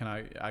so,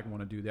 I want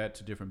to do that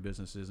to different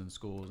businesses and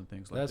schools and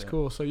things like that. That's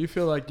cool. So you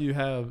feel like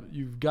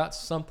you've got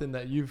something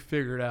that you've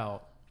figured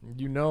out.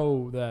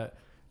 That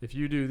if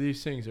you do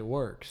these things, it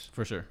works.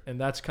 For sure. And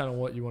that's kind of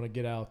what you want to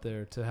get out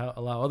there to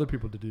allow other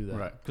people to do that.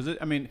 Right. Because,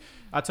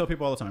 I tell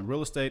people all the time,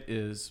 real estate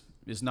is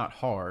not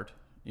hard.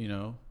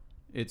 I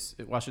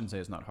shouldn't say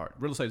it's not hard.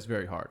 Real estate is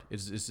very hard.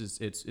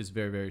 It's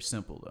very, very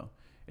simple, though.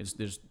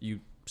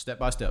 You step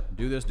by step,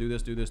 do this,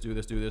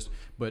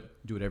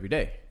 but do it every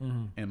day.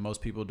 Mm-hmm. And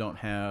most people don't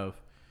have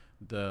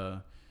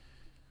the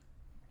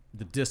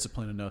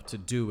discipline enough to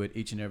do it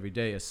each and every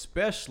day,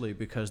 especially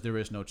because there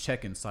is no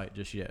check-in site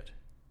just yet.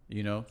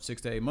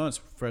 6 to 8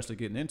 months freshly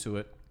getting into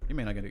it, you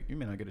may not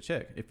get a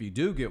check. If you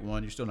do get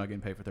one, you're still not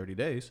getting paid for 30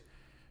 days.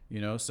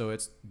 So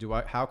it's,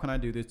 how can I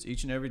do this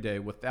each and every day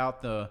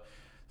without the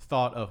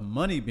thought of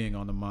money being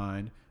on the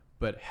mind,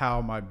 but how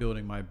am I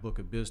building my book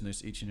of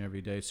business each and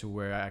every day to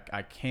where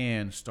I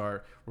can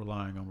start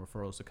relying on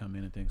referrals to come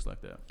in and things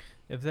like that.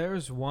 If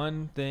there's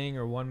one thing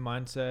or one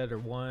mindset or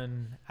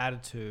one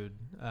attitude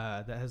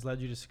that has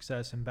led you to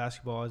success in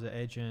basketball as an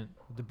agent,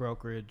 the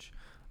brokerage,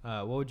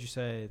 what would you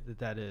say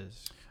that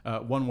is?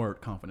 One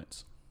word: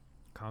 confidence.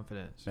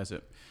 Confidence. That's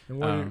it.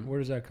 And where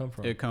does that come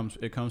from? It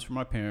comes from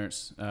my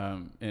parents,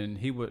 and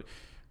he would.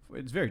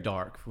 It's very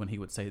dark when he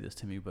would say this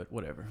to me, but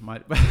whatever.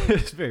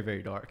 It's very,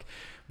 very dark.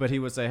 But he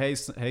would say, hey,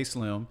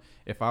 Slim,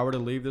 if I were to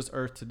leave this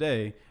earth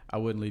today, I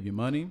wouldn't leave you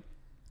money.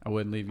 I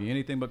wouldn't leave you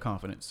anything but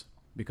confidence.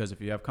 Because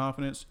if you have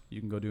confidence,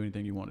 you can go do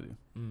anything you want to do.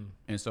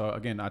 And so,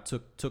 again, I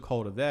took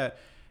hold of that.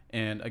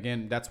 And,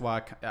 again, that's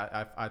why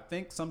I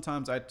think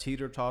sometimes I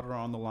teeter-totter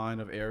on the line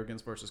of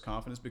arrogance versus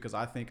confidence, because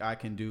I think I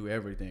can do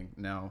everything.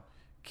 Now,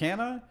 can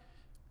I?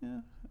 Yeah.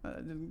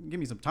 Give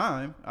me some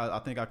time. I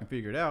think I can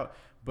figure it out.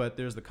 But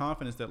there's the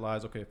confidence that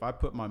lies, okay, if I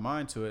put my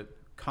mind to it,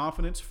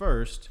 confidence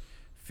first,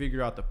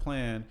 figure out the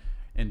plan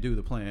and do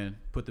the plan,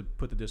 put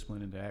the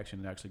discipline into action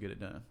and actually get it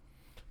done.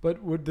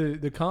 But would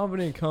the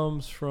confidence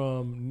comes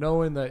from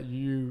knowing that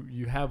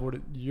you have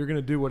you're going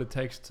to do what it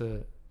takes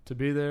to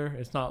be there.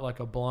 It's not like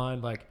a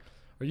blind,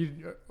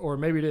 or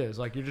maybe it is.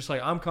 Like, you're just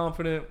like, I'm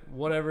confident,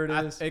 whatever it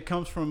is. It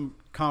comes from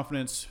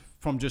confidence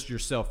from just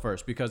yourself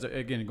first, because,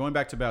 again, going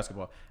back to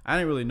basketball, I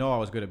didn't really know I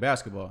was good at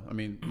basketball. I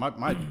mean,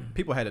 my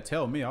people had to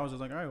tell me. I was just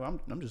like, all right, well,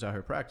 I'm just out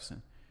here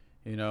practicing,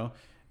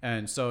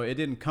 and so it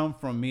didn't come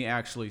from me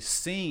actually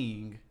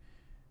seeing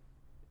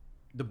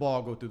the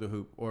ball go through the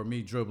hoop, or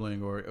me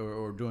dribbling,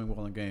 or doing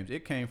well in games.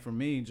 It came from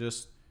me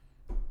just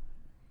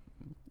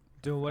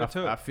doing what it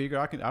took. I figured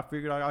I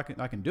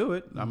can do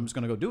it. I'm just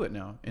gonna go do it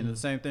now. And the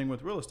same thing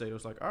with real estate. It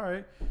was like, all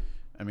right.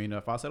 I mean,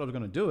 if I said I was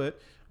going to do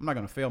it, I'm not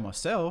going to fail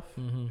myself.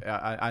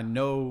 I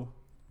know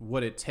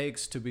what it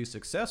takes to be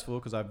successful,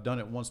 because I've done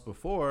it once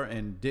before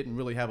and didn't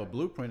really have a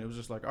blueprint. It was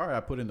just like, all right, I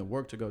put in the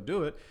work to go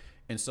do it.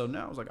 And so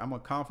now it's like, I'm a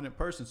confident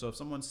person. So if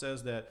someone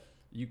says that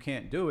you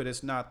can't do it,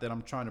 it's not that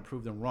I'm trying to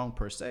prove them wrong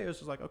per se. It's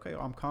just like, okay,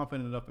 I'm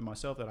confident enough in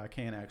myself that I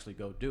can actually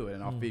go do it,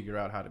 and I'll figure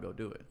out how to go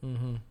do it.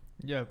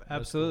 Yeah,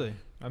 absolutely.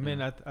 Cool. I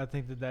mean, I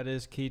think that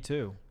is key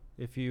too.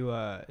 If you,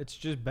 it's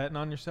just betting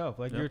on yourself,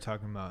 like you were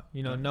talking about,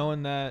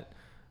 knowing that,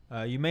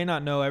 You may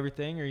not know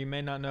everything, or you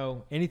may not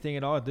know anything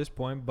at all at this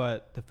point,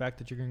 but the fact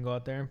that you're going to go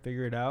out there and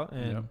figure it out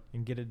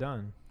and get it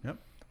done. Yep.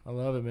 I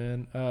love it,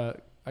 man.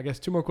 I guess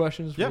 2 more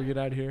questions before we get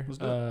out of here.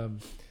 I'm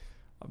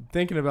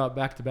thinking about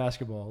back to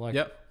basketball. Like,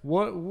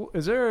 what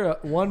is there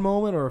one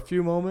moment or a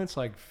few moments,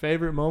 like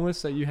favorite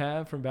moments that you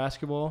have from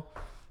basketball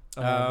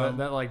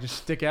that like just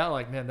stick out?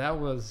 Like, man, that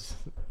was.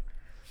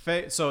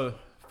 So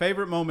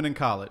favorite moment in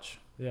college.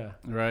 Yeah.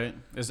 Right.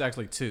 It's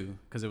actually 2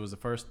 because it was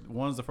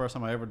one's the first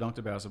time I ever dunked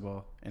a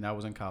basketball, and I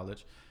was in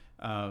college,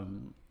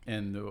 and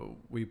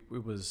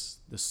it was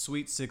the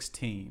Sweet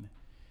 16,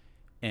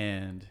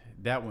 and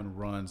that one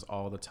runs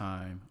all the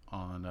time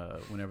on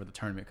whenever the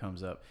tournament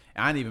comes up.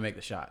 And I didn't even make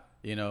the shot,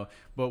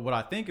 But what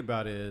I think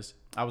about is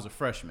I was a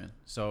freshman,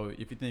 so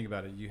if you think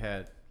about it, you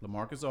had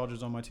LaMarcus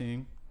Aldridge on my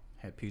team,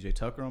 had PJ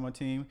Tucker on my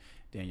team,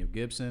 Daniel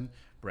Gibson,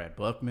 Brad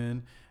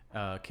Buckman.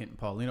 Kenton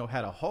Paulino,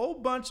 had a whole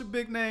bunch of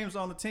big names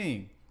on the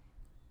team,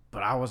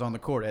 but I was on the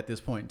court at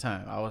this point in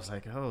time. I was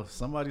like, oh,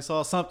 somebody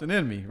saw something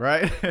in me,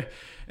 right?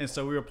 And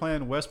so we were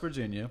playing West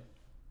Virginia,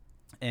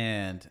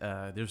 and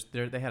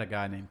they had a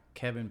guy named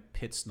Kevin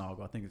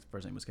Pittsnoggle. I think his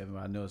first name was Kevin, but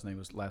I know his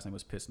last name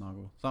was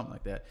Pittsnoggle, something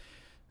like that.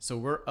 So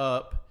we're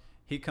up.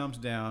 He comes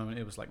down.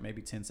 It was like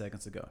maybe 10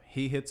 seconds to go.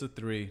 He hits a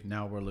 3.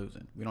 Now we're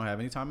losing. We don't have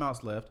any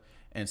timeouts left,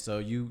 and so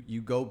you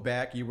go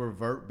back, you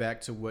revert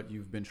back to what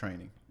you've been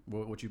training.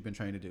 What you've been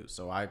trained to do.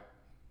 So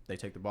they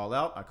take the ball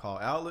out. I call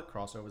outlet,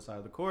 cross over the side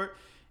of the court,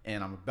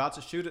 and I'm about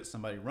to shoot it.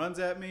 Somebody runs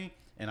at me,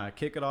 and I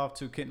kick it off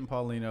to Kenton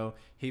Paulino.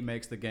 He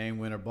makes the game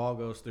winner. Ball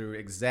goes through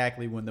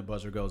exactly when the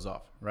buzzer goes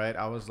off, right?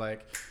 I was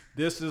like,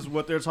 this is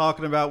what they're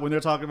talking about when they're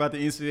talking about the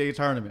NCAA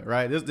tournament,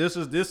 right? This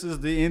is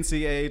the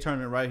NCAA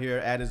tournament right here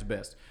at its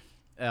best.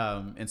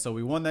 And so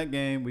we won that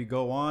game. We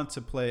go on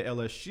to play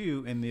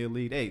LSU in the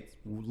Elite Eight.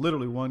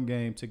 Literally one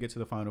game to get to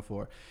the Final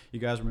Four. You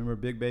guys remember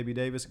Big Baby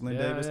Davis, Glenn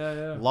Davis?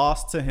 Yeah.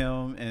 Lost to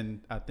him,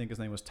 and I think his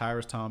name was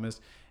Tyrus Thomas.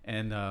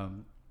 And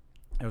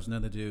there was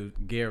another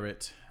dude,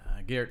 Garrett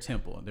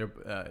Temple.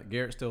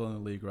 Garrett's still in the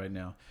league right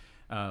now.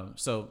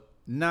 So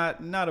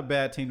not a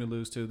bad team to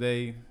lose to.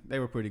 They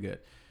were pretty good.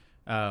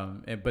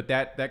 But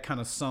that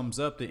kind of sums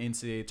up the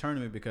NCAA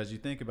tournament, because you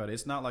think about it,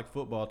 it's not like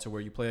football to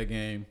where you play a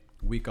game,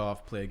 week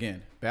off, play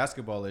again.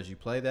 Basketball is you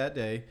play that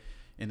day,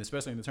 and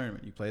especially in the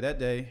tournament, you play that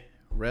day,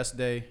 rest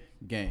day,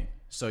 game.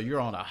 So you're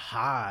on a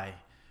high,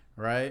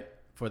 right,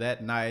 for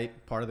that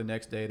night, part of the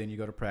next day, then you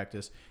go to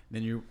practice,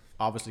 then you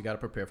obviously got to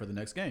prepare for the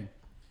next game.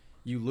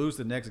 You lose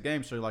the next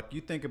game, so like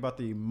you think about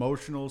the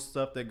emotional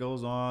stuff that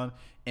goes on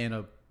in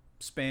a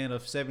span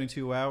of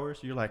 72 hours,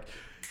 you're like,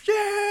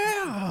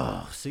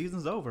 yeah,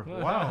 season's over.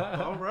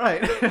 Wow. All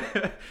right.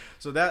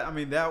 So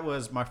that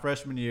was my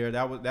freshman year.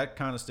 That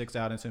kind of sticks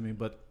out into me.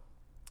 But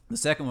the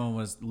second one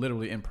was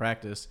literally in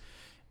practice,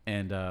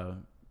 and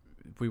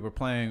we were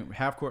playing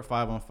half court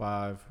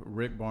 5-on-5.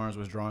 Rick Barnes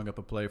was drawing up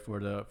a play for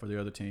the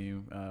other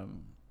team,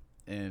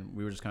 and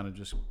we were just kind of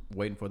just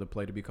waiting for the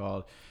play to be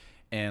called.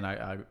 And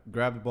I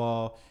grabbed the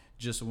ball,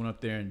 just went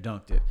up there and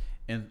dunked it.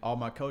 And all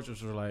my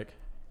coaches were like,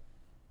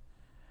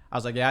 I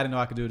was like, yeah, I didn't know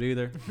I could do it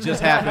either.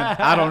 Just happened.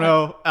 I don't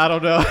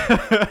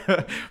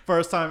know.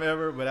 First time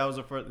ever, but that was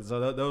the first.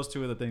 So those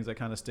two are the things that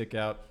kind of stick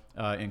out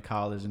in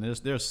college. And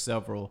there's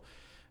several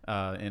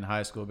in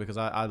high school, because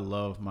I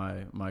love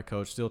my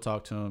coach. Still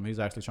talk to him. He's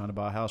actually trying to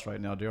buy a house right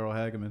now, Daryl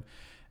Hageman.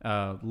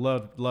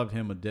 Loved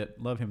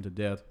him to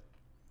death.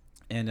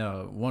 And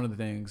one of the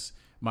things,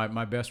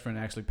 my best friend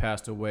actually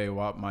passed away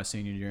while my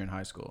senior year in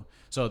high school.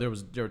 So there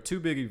were two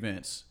big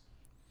events.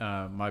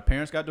 My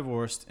parents got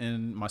divorced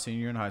in my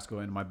senior year in high school,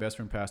 and my best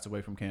friend passed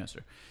away from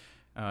cancer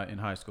in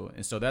high school.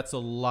 And so that's a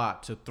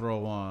lot to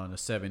throw on a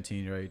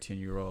 17 or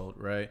 18-year-old,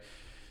 right?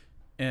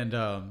 And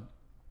the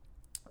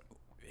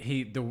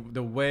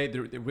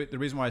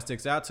reason why it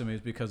sticks out to me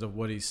is because of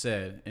what he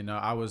said. And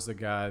I was the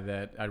guy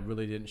that I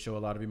really didn't show a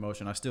lot of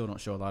emotion. I still don't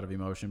show a lot of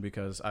emotion,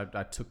 because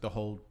I took the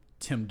whole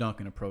Tim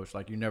Duncan approach.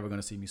 Like, you're never going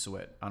to see me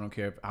sweat. I don't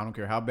care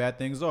how bad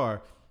things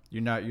are.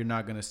 You're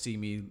not going to see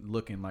me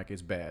looking like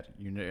it's bad.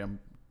 I'm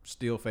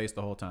still face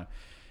the whole time.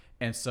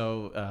 And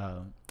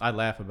so I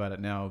laugh about it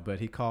now, but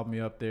he called me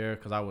up there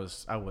because I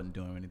wasn't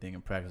doing anything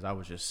in practice. I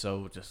was just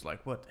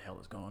like, what the hell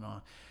is going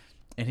on?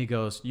 And he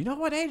goes, you know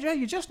what, AJ,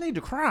 you just need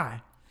to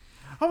cry.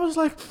 I was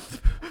like,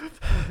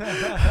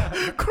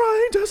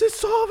 crying doesn't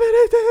solve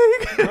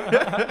anything.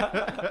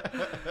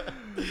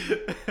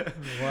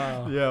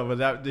 Wow. Yeah,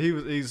 but he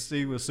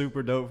was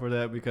super dope for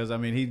that, because I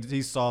mean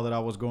he saw that I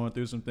was going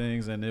through some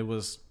things, and it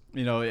was,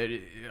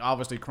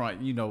 obviously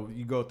crying,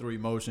 you go through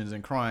emotions,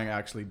 and crying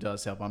actually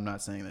does help. I'm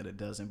not saying that it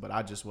doesn't, but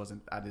that just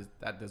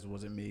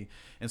wasn't me.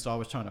 And so I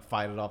was trying to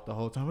fight it off the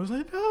whole time. I was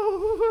like,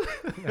 no.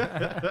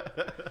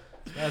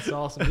 That's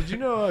awesome. Did you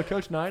know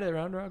Coach Knight at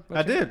Round Rock?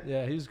 I did.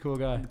 Yeah, he was a cool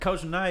guy.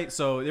 Coach Knight.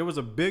 So it was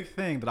a big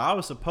thing that I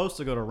was supposed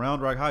to go to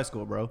Round Rock High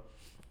School, bro.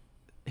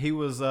 He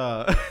was.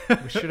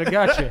 We should have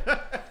got you.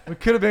 We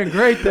could have been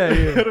great that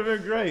year. Could have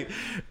been great.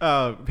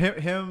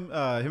 Him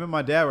and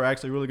my dad were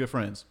actually really good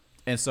friends.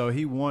 And so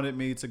he wanted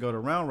me to go to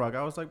Round Rock.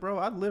 I was like, bro,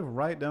 I live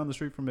right down the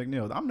street from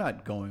McNeil. I'm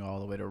not going all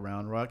the way to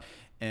Round Rock.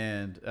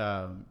 and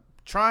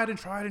tried.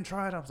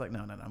 I was like,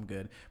 no, I'm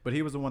good. But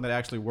he was the one that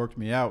actually worked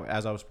me out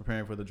as I was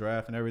preparing for the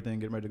draft and everything,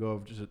 getting ready to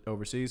go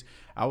overseas.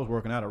 I was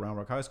working out at Round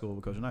Rock High School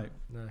with Coach Knight.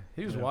 Nah,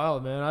 he was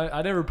wild, man.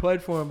 I never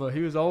played for him, but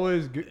he was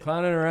always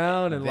clowning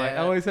around and like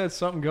always had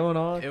something going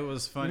on. It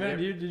was fun.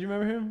 Did you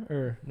remember him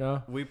or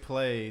no? We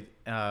played.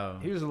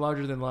 He was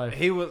larger than life.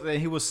 He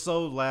was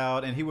so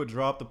loud, and he would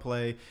drop the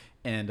play.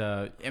 And,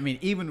 I mean,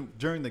 even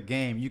during the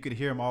game, you could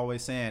hear him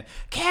always saying,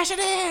 cash it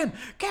in.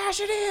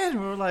 And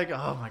we were like,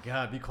 oh, my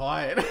God, be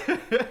quiet.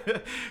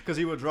 Because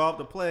he would drop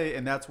the play,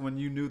 and that's when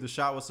you knew the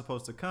shot was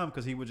supposed to come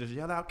because he would just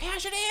yell out,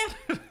 cash it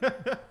in.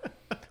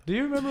 Do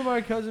you remember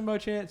my cousin by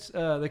chance?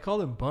 They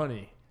called him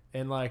Bunny.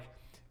 And, like,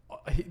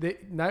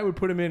 Knight would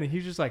put him in, and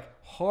he's just, like,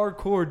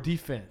 hardcore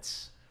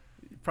defense.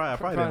 I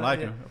probably didn't like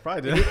him. I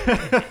probably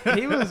didn't.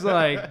 He was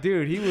like,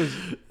 dude, he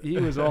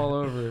was all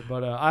over it.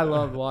 But I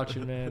loved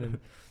watching, man. And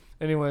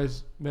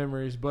anyways,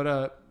 memories.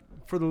 But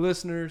for the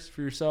listeners,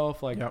 for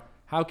yourself, like,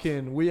 how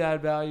can we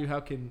add value? How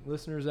can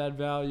listeners add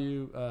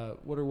value?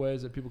 What are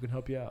ways that people can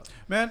help you out?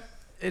 Man,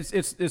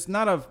 it's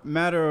not a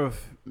matter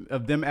of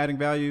them adding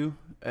value.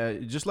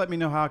 Just let me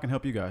know how I can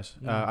help you guys.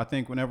 I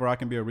think whenever I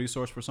can be a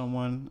resource for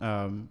someone,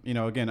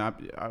 again, I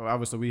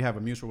obviously we have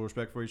a mutual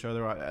respect for each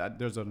other.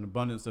 There's an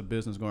abundance of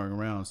business going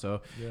around.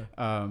 So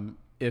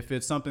if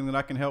it's something that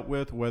I can help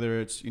with,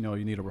 whether it's, you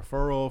need a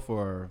referral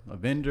for a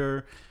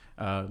vendor,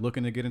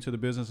 looking to get into the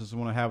business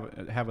and want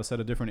to have a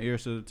set of different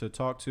ears to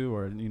talk to,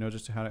 or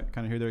just to kind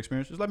of hear their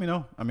experience, just let me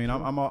know. I mean,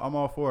 I'm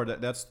all for it.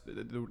 That's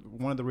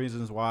one of the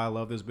reasons why I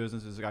love this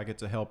business is I get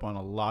to help on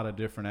a lot of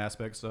different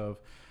aspects of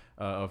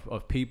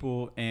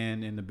people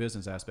and in the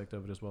business aspect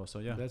of it as well.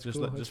 So that's just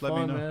cool. let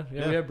fun, me know. Man.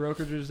 Yeah, we have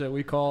brokerages that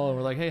we call and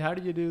we're like, hey, how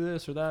do you do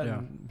this or that?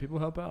 And people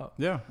help out.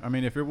 Yeah, I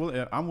mean, if you're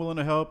willing, I'm willing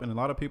to help, and a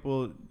lot of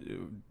people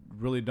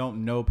really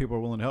don't know people are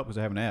willing to help because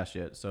they haven't asked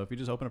yet. So if you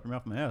just open up your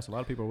mouth and ask, a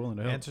lot of people are willing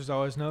to help. Answer's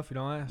always no if you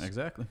don't ask.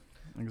 Exactly.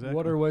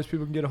 What are ways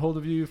people can get a hold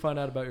of you, find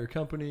out about your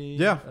company?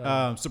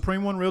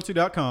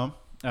 SupremeOneRealty.com.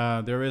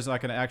 There is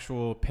like an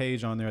actual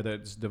page on there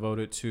that's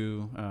devoted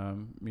to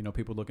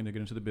people looking to get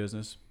into the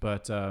business.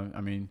 But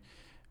I mean,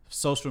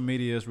 social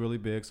media is really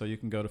big, so you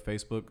can go to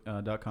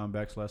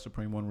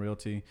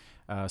facebook.com/SupremeOneRealty.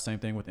 Same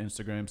thing with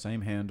Instagram, same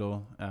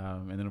handle.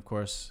 And then, of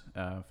course,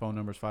 phone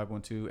number is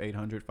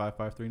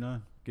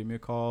 512-800-5539. Give me a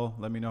call.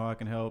 Let me know how I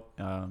can help.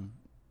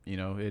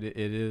 It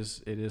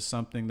is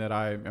something that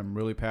I am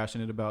really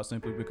passionate about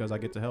simply because I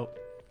get to help.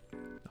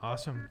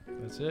 Awesome.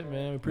 That's it,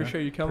 man. We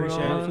appreciate you coming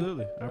on.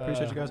 Absolutely. I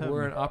appreciate you guys having me.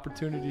 We're in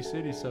Opportunity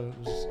City, so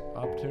there's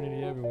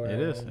opportunity everywhere.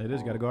 It is.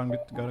 Got to go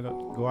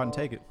out and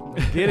take it.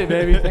 Get it,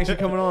 baby. Thanks for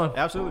coming on.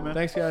 Absolutely, man.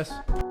 Thanks, guys.